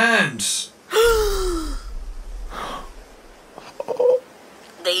hold hands. Do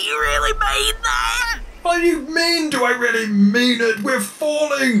you really mean that? What do you mean, do I really mean it? We're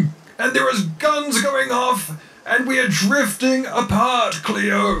falling, and there is guns going off, and we are drifting apart,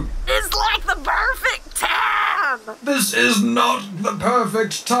 Cleo. It's like the perfect time! This is not the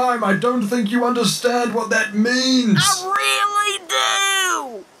perfect time. I don't think you understand what that means. I really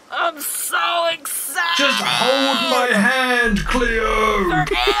do! I'm so excited! Just hold my hand, Cleo.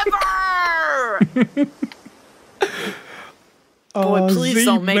 Forever! Boy, please Z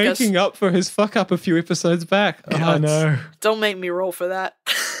don't make us- making up for his fuck up a few episodes back. I know. Don't make me roll for that.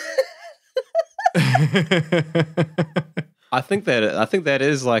 I think that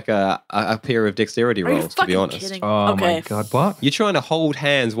is like a pair of dexterity Are you rolls, to be fucking honest. kidding? Oh Okay. my god, what? You're trying to hold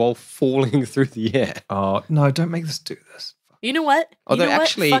hands while falling through the air. Oh, no, don't make us do this. You know what? Although you know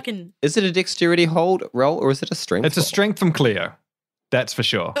actually, what? Fucking... is it a dexterity hold roll or is it a strength? It's a roll? strength from Cleo. That's for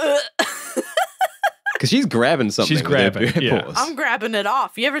sure. Because she's grabbing something. She's with her grabbing, yeah. paws. I'm grabbing it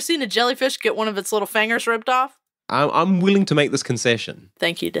off. You ever seen a jellyfish get one of its little fingers ripped off? I'm willing to make this concession.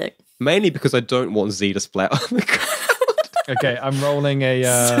 Thank you, Dick. Mainly because I don't want Z to splat on the ground. Okay, I'm rolling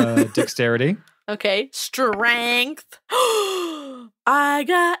a dexterity. Okay, strength. I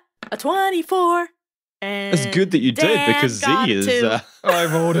got a 24. And It's good that you did Dan because Z got a is. 2. I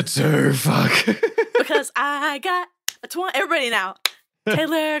rolled a 2, fuck. Because I got a 20. Everybody now.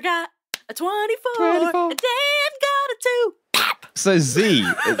 Taylor got a 24. 24. And Dan got a 2. Pap. So Z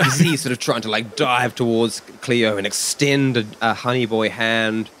sort of trying to like dive towards Cleo and extend a honey boy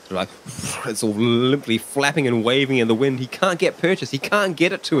hand like it's all limply flapping and waving in the wind. He can't get purchase. He can't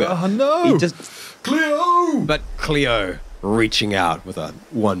get it to it. Oh no! He just Cleo! But Cleo reaching out with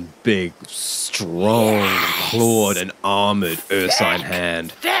one big, strong, clawed and armored ursine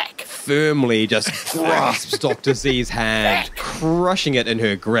hand, firmly just grasps Dr. Z's hand, crushing it in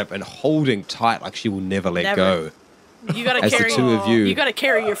her grip and holding tight like she will never let go. You gotta As carry the two of you, You gotta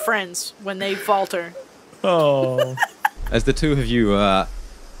carry your friends when they falter. Oh. As the two of you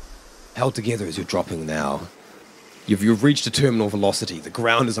held together as you're dropping now, you've reached a terminal velocity. The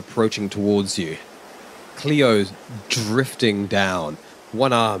ground is approaching towards you. Cleo's drifting down,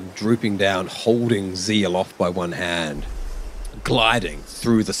 one arm drooping down, holding Z aloft by one hand, gliding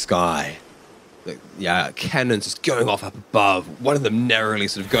through the sky. Cannons just going off up above, one of them narrowly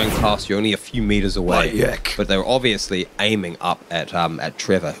sort of going past you only a few meters away. But they were obviously aiming up at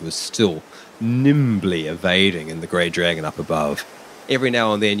Trevor, who was still nimbly evading in the Grey Dragon up above. Every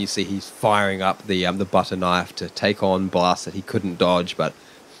now and then you see he's firing up the butter knife to take on blasts that he couldn't dodge, but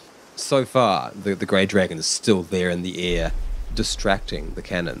so far the Grey Dragon is still there in the air, distracting the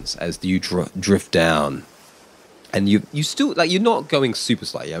cannons as you drift down. And you still, like, you're not going super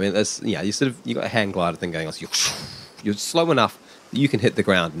slow. I mean, you got a hang glider thing going on. So you're slow enough that you can hit the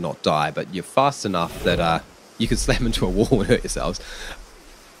ground and not die, but you're fast enough that you could slam into a wall and hurt yourselves.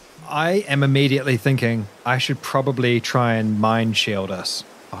 I am immediately thinking I should probably try and mind shield us.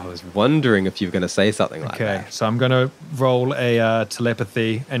 I was wondering if you were going to say something like that. Okay, so I'm going to roll a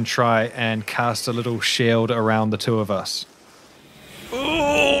telepathy and try and cast a little shield around the two of us.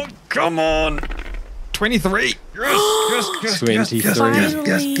 Oh, come on. 23. Yes. 23.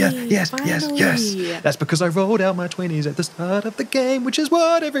 Yes. That's because I rolled out my 20s at the start of the game, which is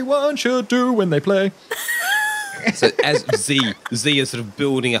what everyone should do when they play. So as Z is sort of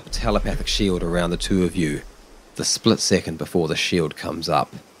building up a telepathic shield around the two of you, the split second before the shield comes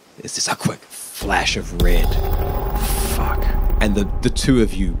up, there's just a quick flash of red. Fuck. And the two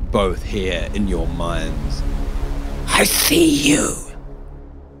of you both hear in your minds, I see you.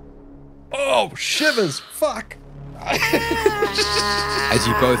 Oh, shivers. Fuck. as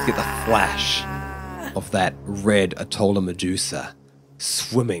you both get the flash of that red Atola Medusa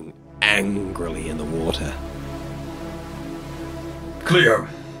swimming angrily in the water. Cleo.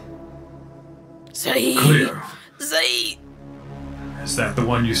 Z. Cleo. Z. Is that the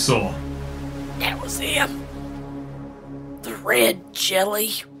one you saw? That was him. The red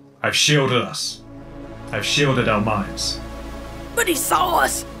jelly. I've shielded us. I've shielded our minds. But he saw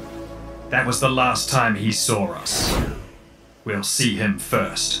us. That was the last time he saw us. We'll see him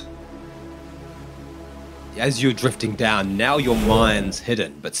first. As you're drifting down, now your mind's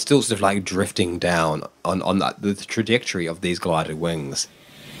hidden, but still sort of like drifting down on the trajectory of these glided wings.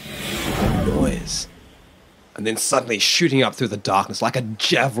 Noise. And then suddenly shooting up through the darkness like a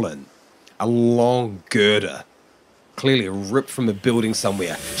javelin, a long girder, clearly ripped from a building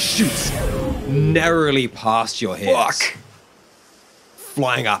somewhere, shoots narrowly past your head. Fuck!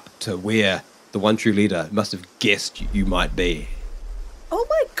 Flying up to where the one true leader must have guessed you might be. Oh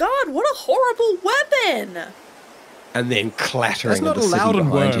my god, what a horrible weapon! And then clattering That's into the not allowed city in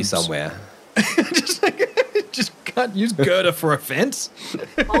behind you Worms. somewhere. Just can't use girder for a fence.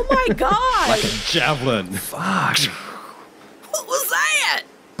 Oh my god! Like a javelin. Fuck. What was that?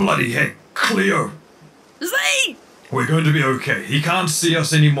 Bloody heck, Cleo. Z. We're going to be okay. He can't see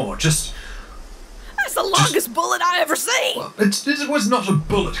us anymore. That's the longest bullet I ever seen. It was not a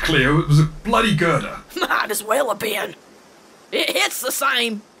bullet, Cleo. It was a bloody girder. Might as well have been. It hits the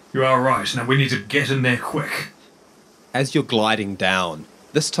same. You are right. Now we need to get in there quick. As you're gliding down,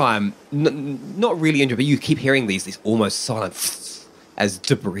 this time, not really injured, but you keep hearing these almost silent as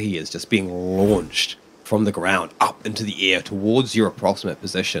debris is just being launched from the ground up into the air towards your approximate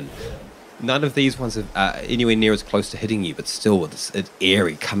position. None of these ones are anywhere near as close to hitting you, but still it's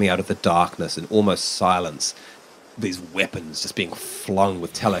eerie coming out of the darkness and almost silence. These weapons just being flung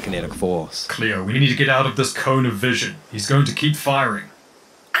with telekinetic force. Cleo, we need to get out of this cone of vision. He's going to keep firing.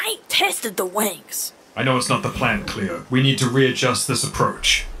 I ain't tested the wings. I know it's not the plan, Cleo. We need to readjust this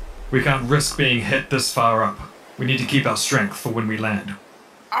approach. We can't risk being hit this far up. We need to keep our strength for when we land.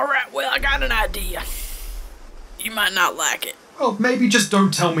 Alright, well, I got an idea. You might not like it. Well, maybe just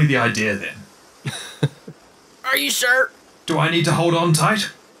don't tell me the idea then. Are you sure? Do I need to hold on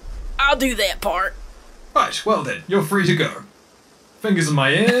tight? I'll do that part. Right, well then, you're free to go. Fingers in my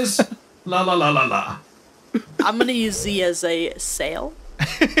ears. La la la la la. I'm gonna use Z as a sail.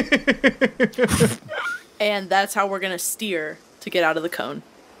 And that's how we're gonna steer to get out of the cone.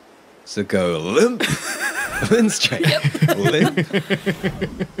 So go limp Lynn's train. Lynn?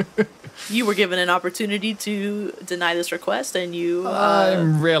 You were given an opportunity to deny this request, and you...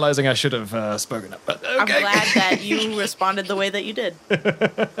 I'm realizing I should have spoken up, but okay. I'm glad that you responded the way that you did.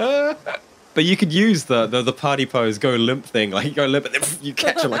 But you could use the party pose, go limp thing. Like, you go limp and then you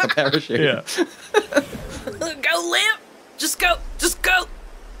catch it like a parachute. Yeah. Go limp. Just go.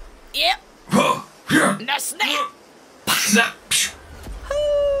 Yep. Now snap. Snap.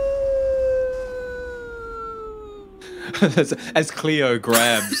 As Cleo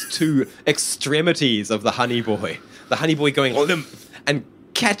grabs two extremities of the honey boy going limp and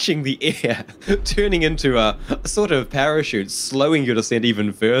catching the air, turning into a sort of parachute, slowing your descent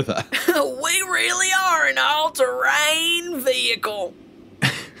even further. We really are an all-terrain vehicle.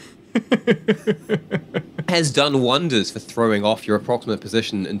 Has done wonders for throwing off your approximate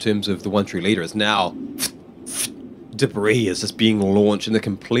position in terms of the one true leader. Is now debris is just being launched in the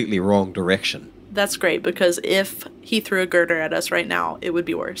completely wrong direction. That's great, because if he threw a girder at us right now, it would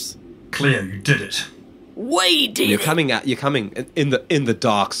be worse. Cleo, you did it. We did. You're coming in the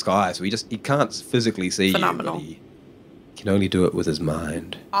dark skies. He can't physically see Phenomenal. you. But he can only do it with his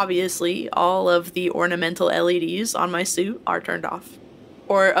mind. Obviously, all of the ornamental LEDs on my suit are turned off.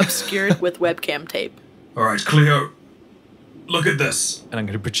 Or obscured with webcam tape. All right, Cleo, look at this. And I'm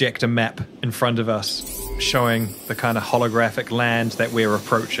going to project a map in front of us, showing the kind of holographic land that we're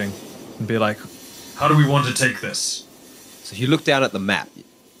approaching, and be like, how do we want to take this? So you look down at the map,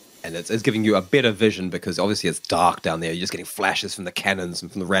 and it's giving you a better vision because obviously it's dark down there. You're just getting flashes from the cannons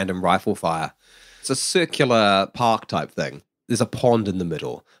and from the random rifle fire. It's a circular park type thing. There's a pond in the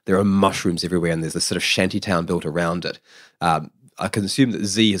middle. There are mushrooms everywhere, and there's this sort of shanty town built around it. I can assume that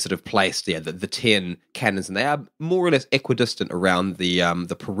Z has sort of placed the 10 cannons, and they are more or less equidistant around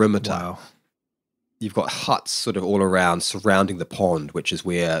the perimeter. wow. You've got huts sort of all around surrounding the pond, which is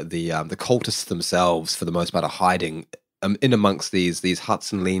where the cultists themselves, for the most part, are hiding in amongst these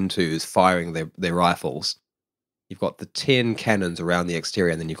huts and lean-tos, firing their rifles. You've got the 10 cannons around the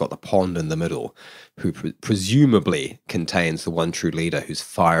exterior, and then you've got the pond in the middle, who presumably contains the one true leader who's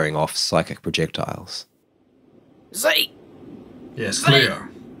firing off psychic projectiles. Z. Yes, Cleo.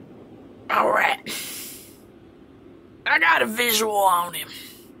 Alright. I got a visual on him,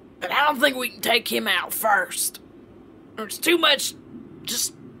 but I don't think we can take him out first. There's too much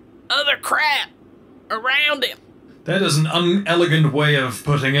just other crap around him. That is an unelegant way of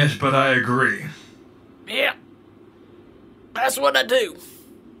putting it, but I agree. Yeah. That's what I do.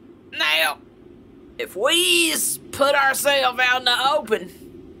 Now, if we put ourselves out in the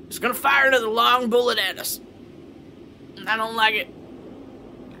open, it's gonna fire another long bullet at us. I don't like it.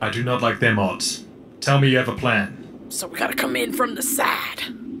 I do not like them odds. Tell me you have a plan. So we gotta come in from the side.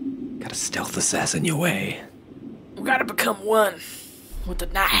 Got a stealth assassin your way. We gotta become one with the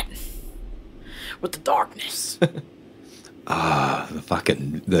night. With the darkness. You've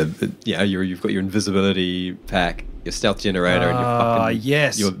got your invisibility pack, your stealth generator,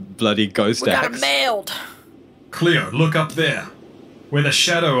 and your bloody ghost We axe. gotta meld. Cleo, look up there. Where the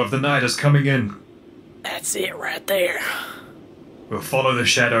shadow of the night is coming in. That's it right there. We'll follow the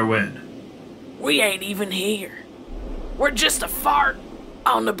shadow in. We ain't even here. We're just a fart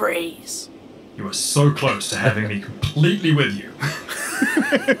on the breeze. You are so close to having me completely with you.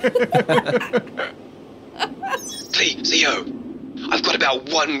 Theo, I've got about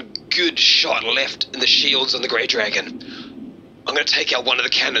one good shot left in the shields on the Grey Dragon. I'm going to take out one of the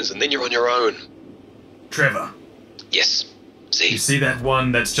cannons and then you're on your own. Trevor. Yes. You See? see that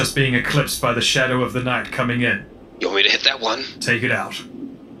one that's just being eclipsed by the shadow of the night coming in? You want me to hit that one? Take it out.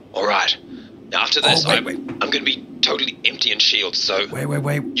 All right. Now after this, wait. I'm going to be totally empty in shields, so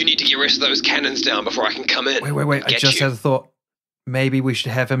Wait. you need to get the rest of those cannons down before I can come in. Wait. I Get just you. had a thought. Maybe we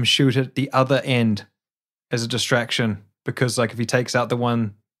should have him shoot at the other end as a distraction. Because, like, if he takes out the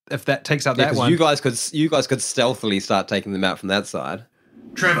one... If that takes out that one... You guys could stealthily start taking them out from that side.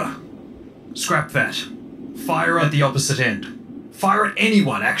 Trevor, scrap that. Fire at the opposite end. Fire at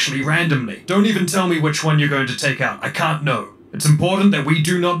anyone, actually, randomly. Don't even tell me which one you're going to take out. I can't know. It's important that we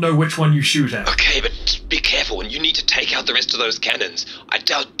do not know which one you shoot at. Okay, but be careful, and you need to take out the rest of those cannons. I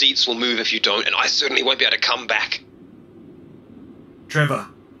doubt D.E.E.T.Z will move if you don't, and I certainly won't be able to come back. Trevor,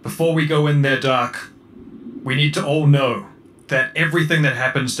 before we go in there dark, we need to all know that everything that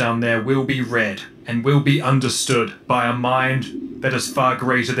happens down there will be read and will be understood by a mind that is far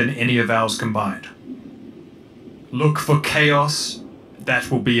greater than any of ours combined. Look for chaos,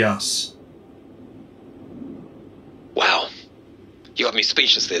 that will be us. Wow. You got me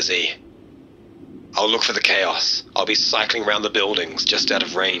speechless there, Z. I'll look for the chaos. I'll be cycling around the buildings, just out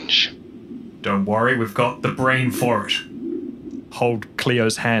of range. Don't worry, we've got the brain for it. Hold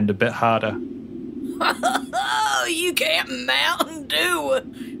Cleo's hand a bit harder. you can't Mountain Dew.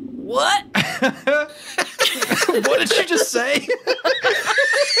 What? What did you just say?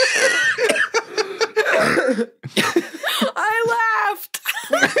 I laughed.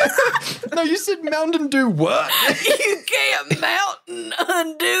 No, you said Mountain Dew what? You can't Mountain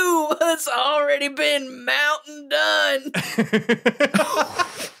Undo what's already been Mountain done.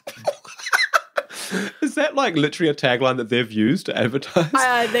 Is that like literally a tagline that they've used to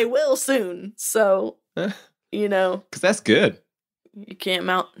advertise? They will soon. So, you know. Because that's good. You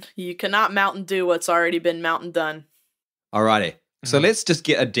cannot Mountain do what's already been Mountain done. Alrighty. So let's just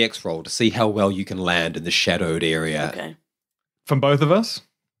get a dex roll to see how well you can land in the shadowed area. Okay. From both of us?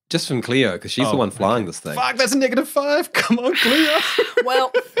 Just from Cleo, because she's the one flying this thing. Fuck, that's a -5. Come on, Cleo.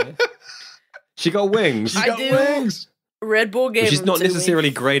 Well, she got wings. She got wings. Red Bull gave She's them not to necessarily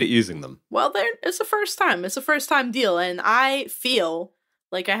me. great at using them. Well, it's a first time. It's a first time deal, and I feel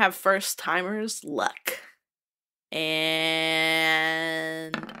like I have first timers luck. And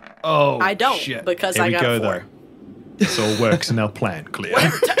I don't shit. because Here I we got go, a 4. though. This all works in our plan, Cleo.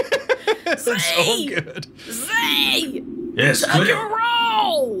 It's all good. Zay! Yes, Tuck and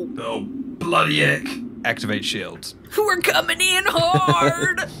roll! Oh, bloody heck. Activate shields. We're coming in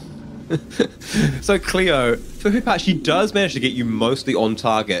hard! So Cleo, for her part, she does manage to get you mostly on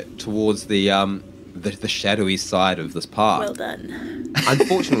target towards the shadowy side of this park. Well done.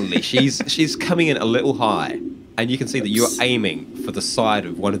 Unfortunately, she's coming in a little high, and you can see that you're aiming for the side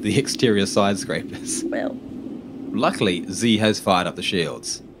of one of the exterior side scrapers. Well. Luckily, Z has fired up the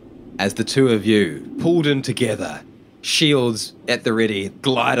shields. As the two of you, pulled in together, shields at the ready,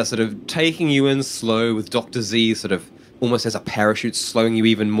 glider sort of taking you in slow with Dr. Z sort of almost as a parachute slowing you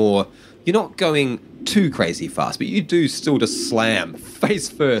even more. You're not going too crazy fast, but you do still just slam face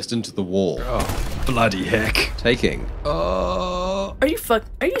first into the wall. Oh, bloody heck. Taking... Are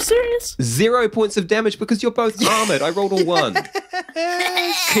you serious? 0 points of damage because you're both armored. I rolled a 1.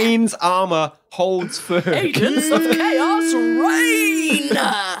 Keen's armor holds firm. Agents of Chaos reign!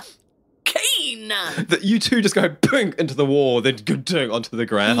 Keen! That you two just go boom into the wall, then go onto the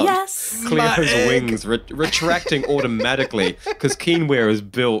ground. Yes! Cleo's wings retracting automatically because Keenware is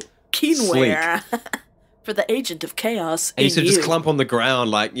built Keenware. For the agent of chaos. And you sort of just clump on the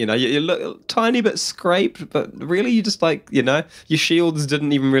ground, like, you know, you look a tiny bit scraped, but really you just like, you know, your shields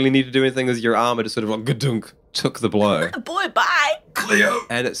didn't even really need to do anything as your armor just sort of like gadunk took the blow. Boy, bye! Cleo!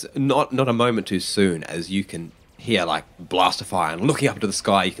 And it's not a moment too soon as you can hear like blast of fire, and looking up into the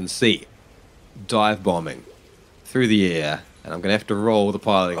sky you can see dive bombing through the air. And I'm going to have to roll the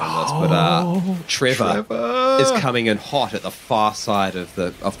piloting on this, but Trevor is coming in hot at the far side of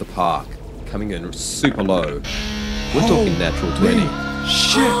the park. Coming in super low. We're talking natural 20.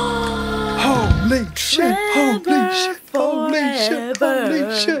 Shit! Holy shit! Holy shit! Holy shit!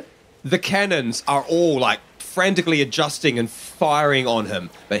 Holy shit! The cannons are all like frantically adjusting and firing on him,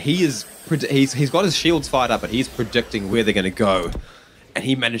 but he's got his shields fired up, but he's predicting where they're going to go, and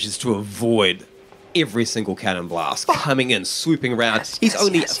he manages to avoid every single cannon blast coming in, swooping around. He's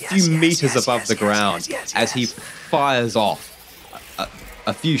only a few meters above the ground as he fires off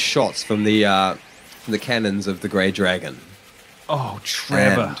a few shots from the cannons of the Grey Dragon. Oh,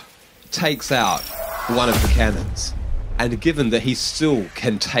 Trevor. And takes out one of the cannons. And given that he still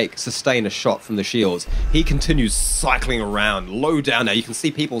can sustain a shot from the shields, he continues cycling around, low down now. You can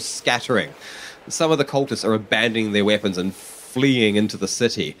see people scattering. Some of the cultists are abandoning their weapons and fleeing into the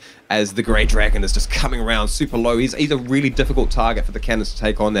city as the Grey Dragon is just coming around super low. He's a really difficult target for the cannons to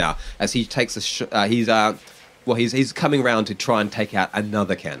take on now as he takes he's coming around to try and take out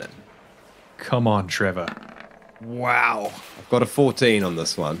another cannon. Come on, Trevor. Wow. I've got a 14 on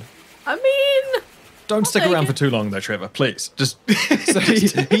this one. I mean... Don't stick around for too long, though, Trevor. Please. Just... So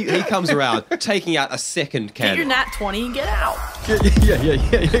he comes around, taking out a second cannon. Get your nat 20 and get out.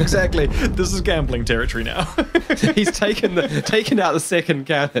 Yeah, exactly. This is gambling territory now. He's taken out the second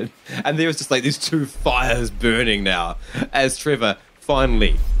cannon, and there's just like these two fires burning now as Trevor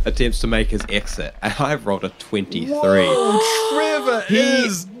finally attempts to make his exit. And I've rolled a 23. Whoa, Trevor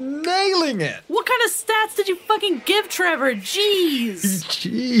is nailing it. What kind of stats did you fucking give Trevor? Jeez.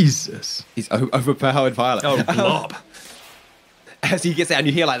 Jesus. He's overpowered pilot. Oh, blob. As he gets out and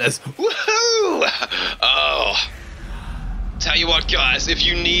you hear like this, Woohoo! Oh. Tell you what, guys, if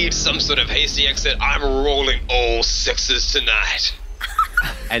you need some sort of hasty exit, I'm rolling all 6s tonight.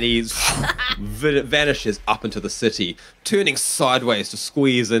 and he vanishes up into the city, turning sideways to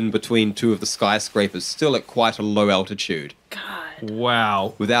squeeze in between two of the skyscrapers, still at quite a low altitude. God.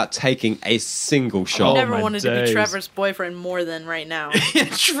 Wow. Without taking a single shot. I never my wanted to days. be Trevor's boyfriend more than right now.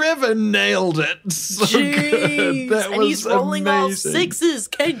 Trevor nailed it. So Jeez. good. That And was he's rolling all amazing. sixes.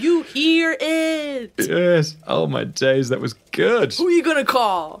 Can you hear it? Yes. Oh my days, that was good. Who are you gonna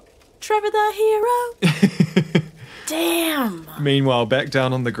call? Trevor the hero? Damn. Meanwhile, back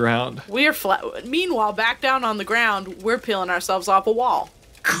down on the ground. Meanwhile, back down on the ground, we're peeling ourselves off a wall.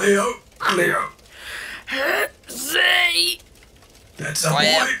 Cleo. Say, That's a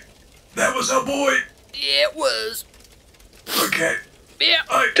boy. That was a boy. yeah, it was. Okay. Yeah.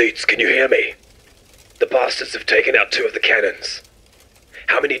 Deets, can you hear me? The bastards have taken out 2 of the cannons.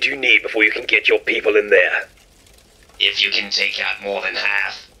 How many do you need before you can get your people in there? If you can take out more than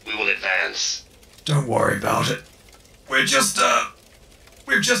half, we will advance. Don't worry about it. We've just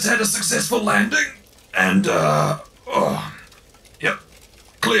had a successful landing, and, yep.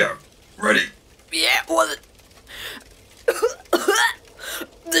 Cleo, ready? Yeah, well,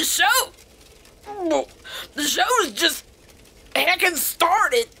 the show's just heckin'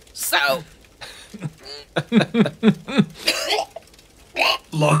 started, so.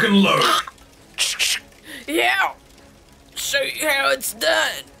 Lock and load. Yeah, show you how it's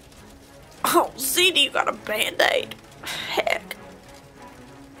done. Oh, ZD, you got a Band-Aid. Heck.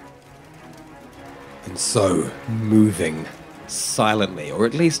 And so, moving silently, or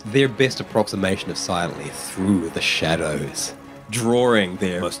at least their best approximation of silently, through the shadows, drawing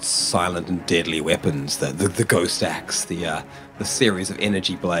their most silent and deadly weapons, the ghost axe, the series of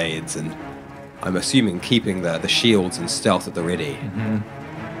energy blades, and I'm assuming keeping the shields and stealth at the ready.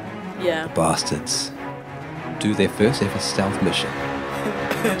 Yeah. The bastards do their first ever stealth mission.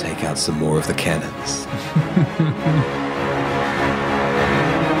 Take out some more of the cannons.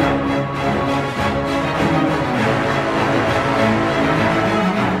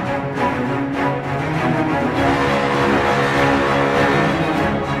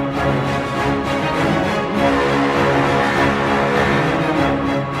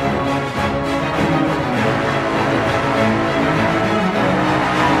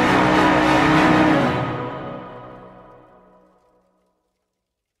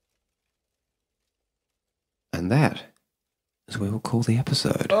 And that is what we'll call the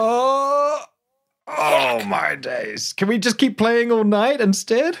episode. Oh my days. Can we just keep playing all night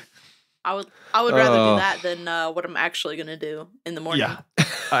instead? I would rather do that than what I'm actually gonna do in the morning. Yeah.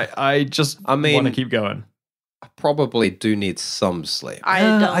 I mean, want to keep going. I probably do need some sleep. I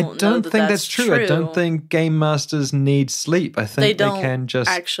don't know think that's true. I don't think game masters need sleep. I think they can just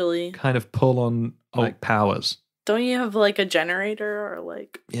actually kind of pull on powers. Don't you have like a generator or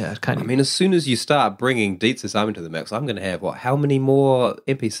like? Yeah, kind I of. mean, as soon as you start bringing D.E.T.Z army to the mix, I'm going to have, how many more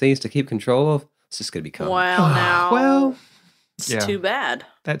NPCs to keep control of? It's just going to be coming. Well, now. Well, it's yeah. too bad.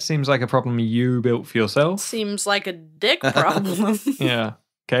 That seems like a problem you built for yourself. Seems like a dick problem. Yeah.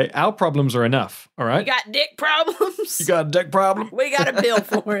 Okay, our problems are enough, all right? You got dick problems? You got a dick problem? We got a bill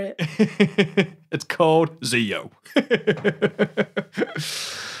for it. It's called Zio.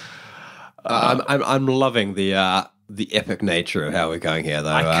 I'm loving the epic nature of how we're going here,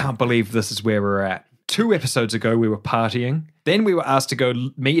 though. I can't believe this is where we're at. 2 episodes ago, we were partying. Then we were asked to go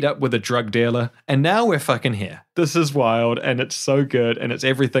meet up with a drug dealer. And now we're fucking here. This is wild, and it's so good, and it's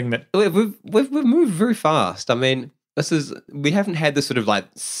everything that... We've moved very fast. I mean, we haven't had this sort of like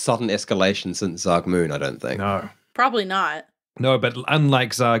sudden escalation since Zarg Moon, I don't think. No. Probably not. No, but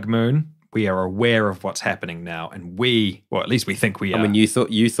unlike Zarg Moon, we are aware of what's happening now, and at least we think we are. I mean, you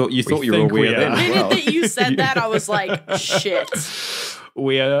thought you were aware then. The as well. minute that you said that, I was like, shit.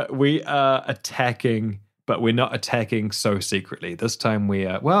 We are attacking, but we're not attacking so secretly. This time we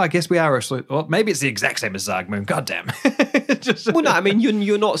are. Well, I guess we are. Well, maybe it's the exact same as Zarg Moon. God damn. Well, no, I mean,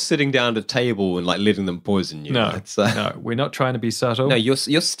 you're not sitting down at a table and like letting them poison you. No, no, we're not trying to be subtle. No, you're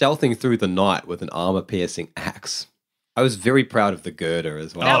stealthing through the night with an armor-piercing axe. I was very proud of the girder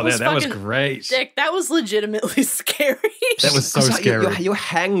as well. That was great. Dick, that was legitimately scary. That was so scary. You're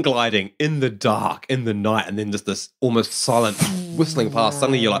hang gliding in the dark, in the night, and then just this almost silent whistling past.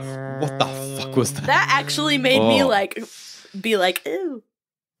 Suddenly you're like, what the fuck was that? That actually made me be like, ew.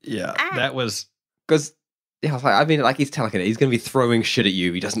 Yeah, that was... Because, yeah, I mean, like, he's telling it, he's going to be throwing shit at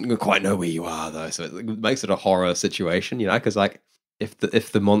you. He doesn't quite know where you are, though. So it makes it a horror situation, because, like,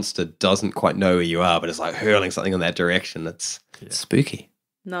 if the monster doesn't quite know where you are, but it's like hurling something in that direction, it's spooky.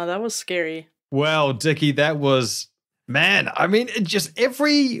 No, that was scary. Well, Dickie, that was, man, I mean, it just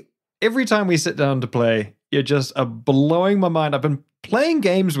every time we sit down to play, you're just blowing my mind. I've been playing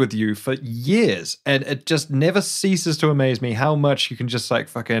games with you for years, and it just never ceases to amaze me how much you can just like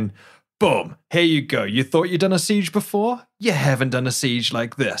fucking boom, here you go. You thought you'd done a siege before? You haven't done a siege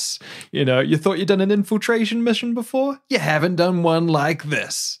like this. You know, you thought you'd done an infiltration mission before? You haven't done one like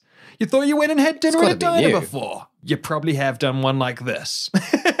this. You thought you went and had dinner at a diner before? You probably have done one like this.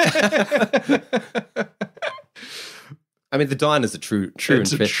 I mean, the diner's a true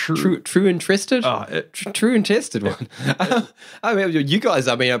and tested one. I mean, you guys,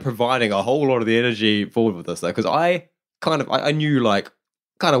 are providing a whole lot of the energy forward with this, though, because I knew, like,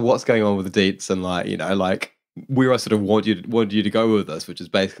 kind of what's going on with the D.E.E.T.Z and, like, you know, like, where I sort of wanted you to go with this, which is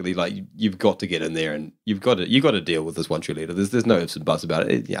basically, like, you've got to get in there and you've got to deal with this one true leader. There's no ifs and buts about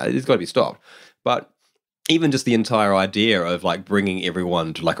it. It's got to be stopped. But even just the entire idea of, like, bringing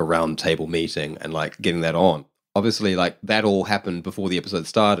everyone to, like, a round table meeting and, like, getting that on. Obviously, like, that all happened before the episode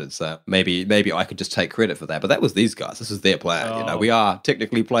started, so maybe I could just take credit for that. But that was these guys. This is their plan. You know, we are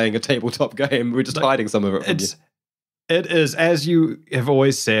technically playing a tabletop game. We're just hiding some of it from you. It is, as you have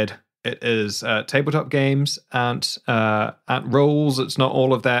always said, it is tabletop games aren't rules. It's not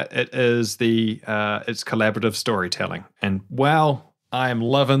all of that. It is it's collaborative storytelling. And wow, I am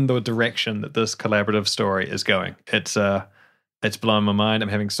loving the direction that this collaborative story is going. It's blowing my mind. I'm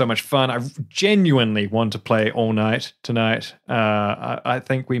having so much fun. I genuinely want to play all night tonight. I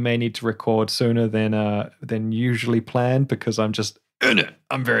think we may need to record sooner than usually planned because I'm just in it.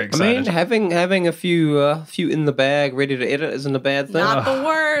 I'm very excited. I mean, having a few in the bag ready to edit isn't a bad thing. Not the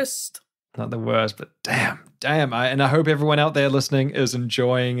worst. Not the worst, but damn. I hope everyone out there listening is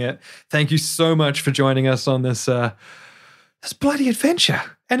enjoying it. Thank you so much for joining us on this bloody adventure.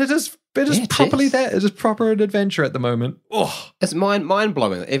 And it is properly that. It is proper an adventure at the moment. Oh, it's mind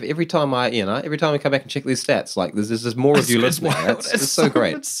blowing. Every time I come back and check these stats, like there's more of you listening. It's so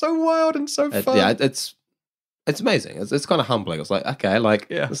great. It's so wild and so fun. Yeah, it's amazing. It's kind of humbling. It's like, okay, like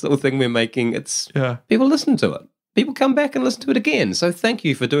this little thing we're making. People listen to it. People come back and listen to it again. So thank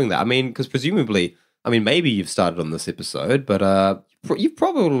you for doing that. I mean, because presumably, maybe you've started on this episode, but you've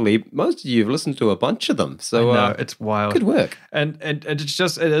probably, most of you have listened to a bunch of them. So I know, it's wild. Good work. And it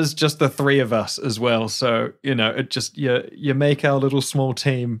is just the three of us as well. So, you know, it just you make our little small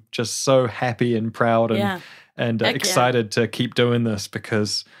team just so happy and proud and excited to keep doing this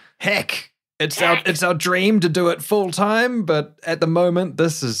because it's our dream to do it full time, but at the moment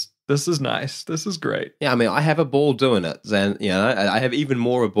this is nice. This is great. Yeah, I have a ball doing it. And, you know, I have even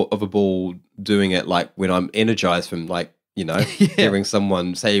more of a ball doing it, like, when I'm energized from, like, you know, hearing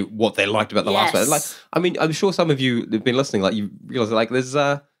someone say what they liked about the last one. Like, I'm sure some of you have been listening, like, you realize, like, there's,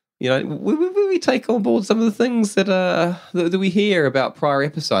 you know, we take on board some of the things that we hear about prior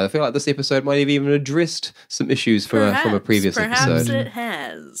episodes. I feel like this episode might have even addressed some issues from a previous episode. Perhaps it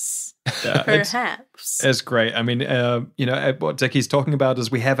has. Perhaps. It's great. I mean, you know, what Dickie's talking about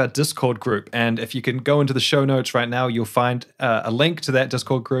is we have a Discord group, and if you can go into the show notes right now, you'll find a link to that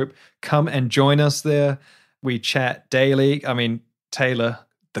Discord group. Come and join us there. We chat daily. I mean, Taylor,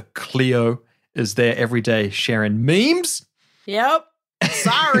 the Cleo, is there every day sharing memes. Yep.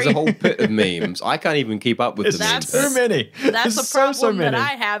 Sorry. There's a whole pit of memes. I can't even keep up with the memes. Too many. That's a problem that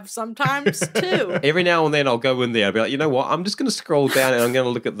I have sometimes too. Every now and then I'll go in there. I'll be like, you know what? I'm just going to scroll down and I'm going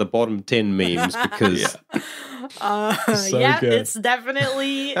to look at the bottom 10 memes because... good. It's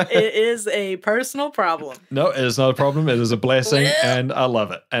definitely, it is a personal problem. No, it is not a problem. It is a blessing and I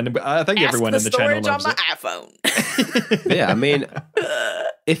love it. And I think everyone in the channel loves it. Ask the storage on my iPhone. Yeah, I mean...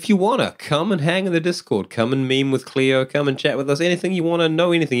 If you want to, come and hang in the Discord. Come and meme with Cleo. Come and chat with us. Anything you want to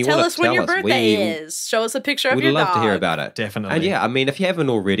know, anything you want to tell us. Tell us when your birthday is. Show us a picture of your dog. We'd love to hear about it. Definitely. And yeah, I mean, if you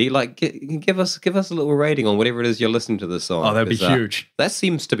haven't already, like, give us a little rating on whatever it is you're listening to this on. Oh, that'd be huge. That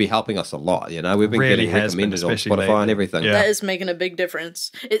seems to be helping us a lot. You know, we've been getting recommended on Spotify and everything. Yeah. That is making a big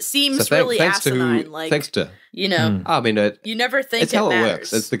difference. It seems really asinine. Thanks to, you know, I mean, you never think it's how it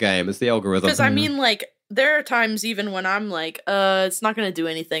works. It's the game. It's the algorithm. Because I mean, like, there are times even when I'm like, it's not going to do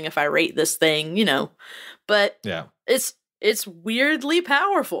anything if I rate this thing, you know. But it's weirdly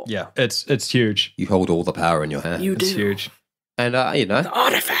powerful. Yeah, it's huge. You hold all the power in your hand. You do. It's huge. And, you know. The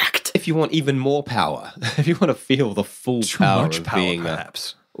artifact. If you want even more power, if you want to feel the full power of being...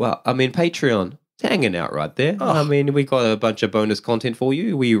 perhaps. Well, I mean, Patreon, it's hanging out right there. Oh. I mean, we got a bunch of bonus content for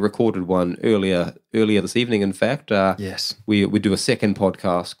you. We recorded one earlier this evening, in fact. Yes. We do a second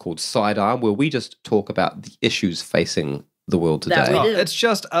podcast called Sidearm, where we just talk about the issues facing the world today. It's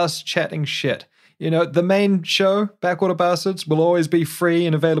just us chatting shit. You know, the main show, Backwater Bastards, will always be free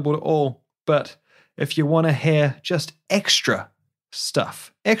and available to all. But if you want to hear just extra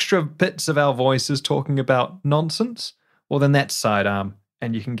stuff, extra bits of our voices talking about nonsense, well, then that's Sidearm.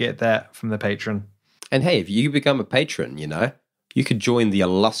 And you can get that from the patron. And hey, if you become a patron, you know, you could join the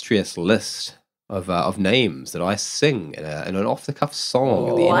illustrious list of names that I sing in an off-the-cuff song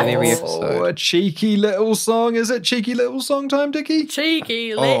at the end of every episode. Oh, a cheeky little song. Is it cheeky little song time, Dickie?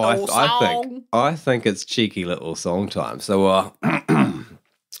 Cheeky little song. I think it's cheeky little song time. So,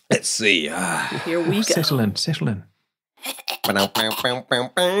 let's see. Here we go. Settle in.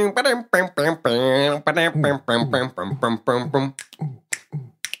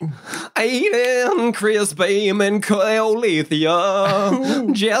 Aiden, Chris, Bayman, Cleo,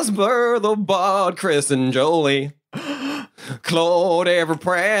 Lethea, Jasper, the Bard, Chris, and Jolie, Claude, Ever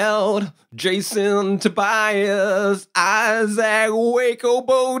Proud, Jason, Tobias, Isaac, Waco,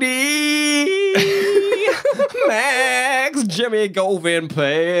 Bodie, Max, Jimmy, Govin,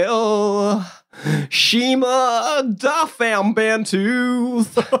 Pale, Shima, Duffam,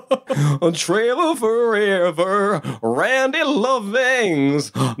 Bantooth, Trailer Forever, Randy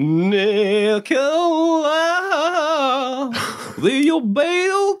Lovings, Nicola, the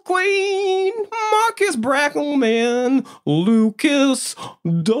Obeyal Queen, Marcus Brackelman, Lucas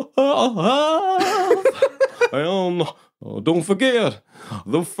Duff, and don't forget,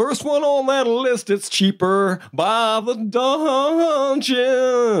 the first one on that list, it's cheaper by the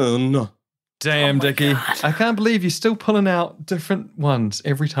dungeon. Damn, Dickie. I can't believe you're still pulling out different ones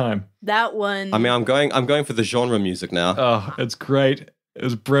every time. That one. I mean, I'm going for the genre music now. Oh, it's great. It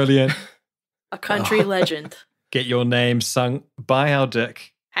was brilliant. A country legend. Get your name sung by our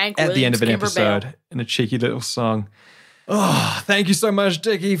Dick Hank at Williams, the end of an Kimber-Bell. episode in a cheeky little song. Oh, thank you so much,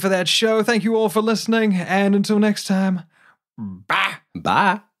 Dickie, for that show. Thank you all for listening. And until next time, bye.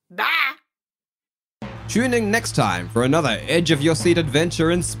 Bye. Bye. Tune in next time for another edge-of-your-seat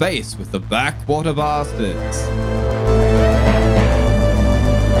adventure in space with the Backwater Bastards.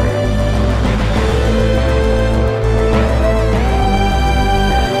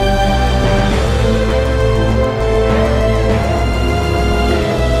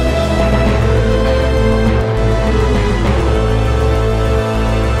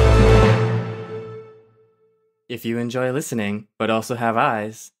 If you enjoy listening, but also have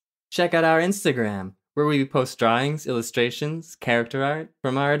eyes, check out our Instagram, where we post drawings, illustrations, character art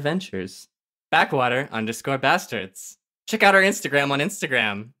from our adventures. Backwater_Bastards. Check out our Instagram on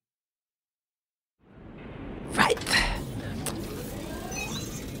Instagram. Right.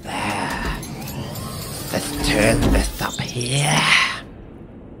 There. Let's turn this up here.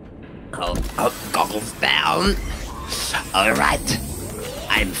 Oh, goggles down. Alright.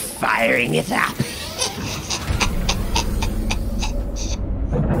 I'm firing it up.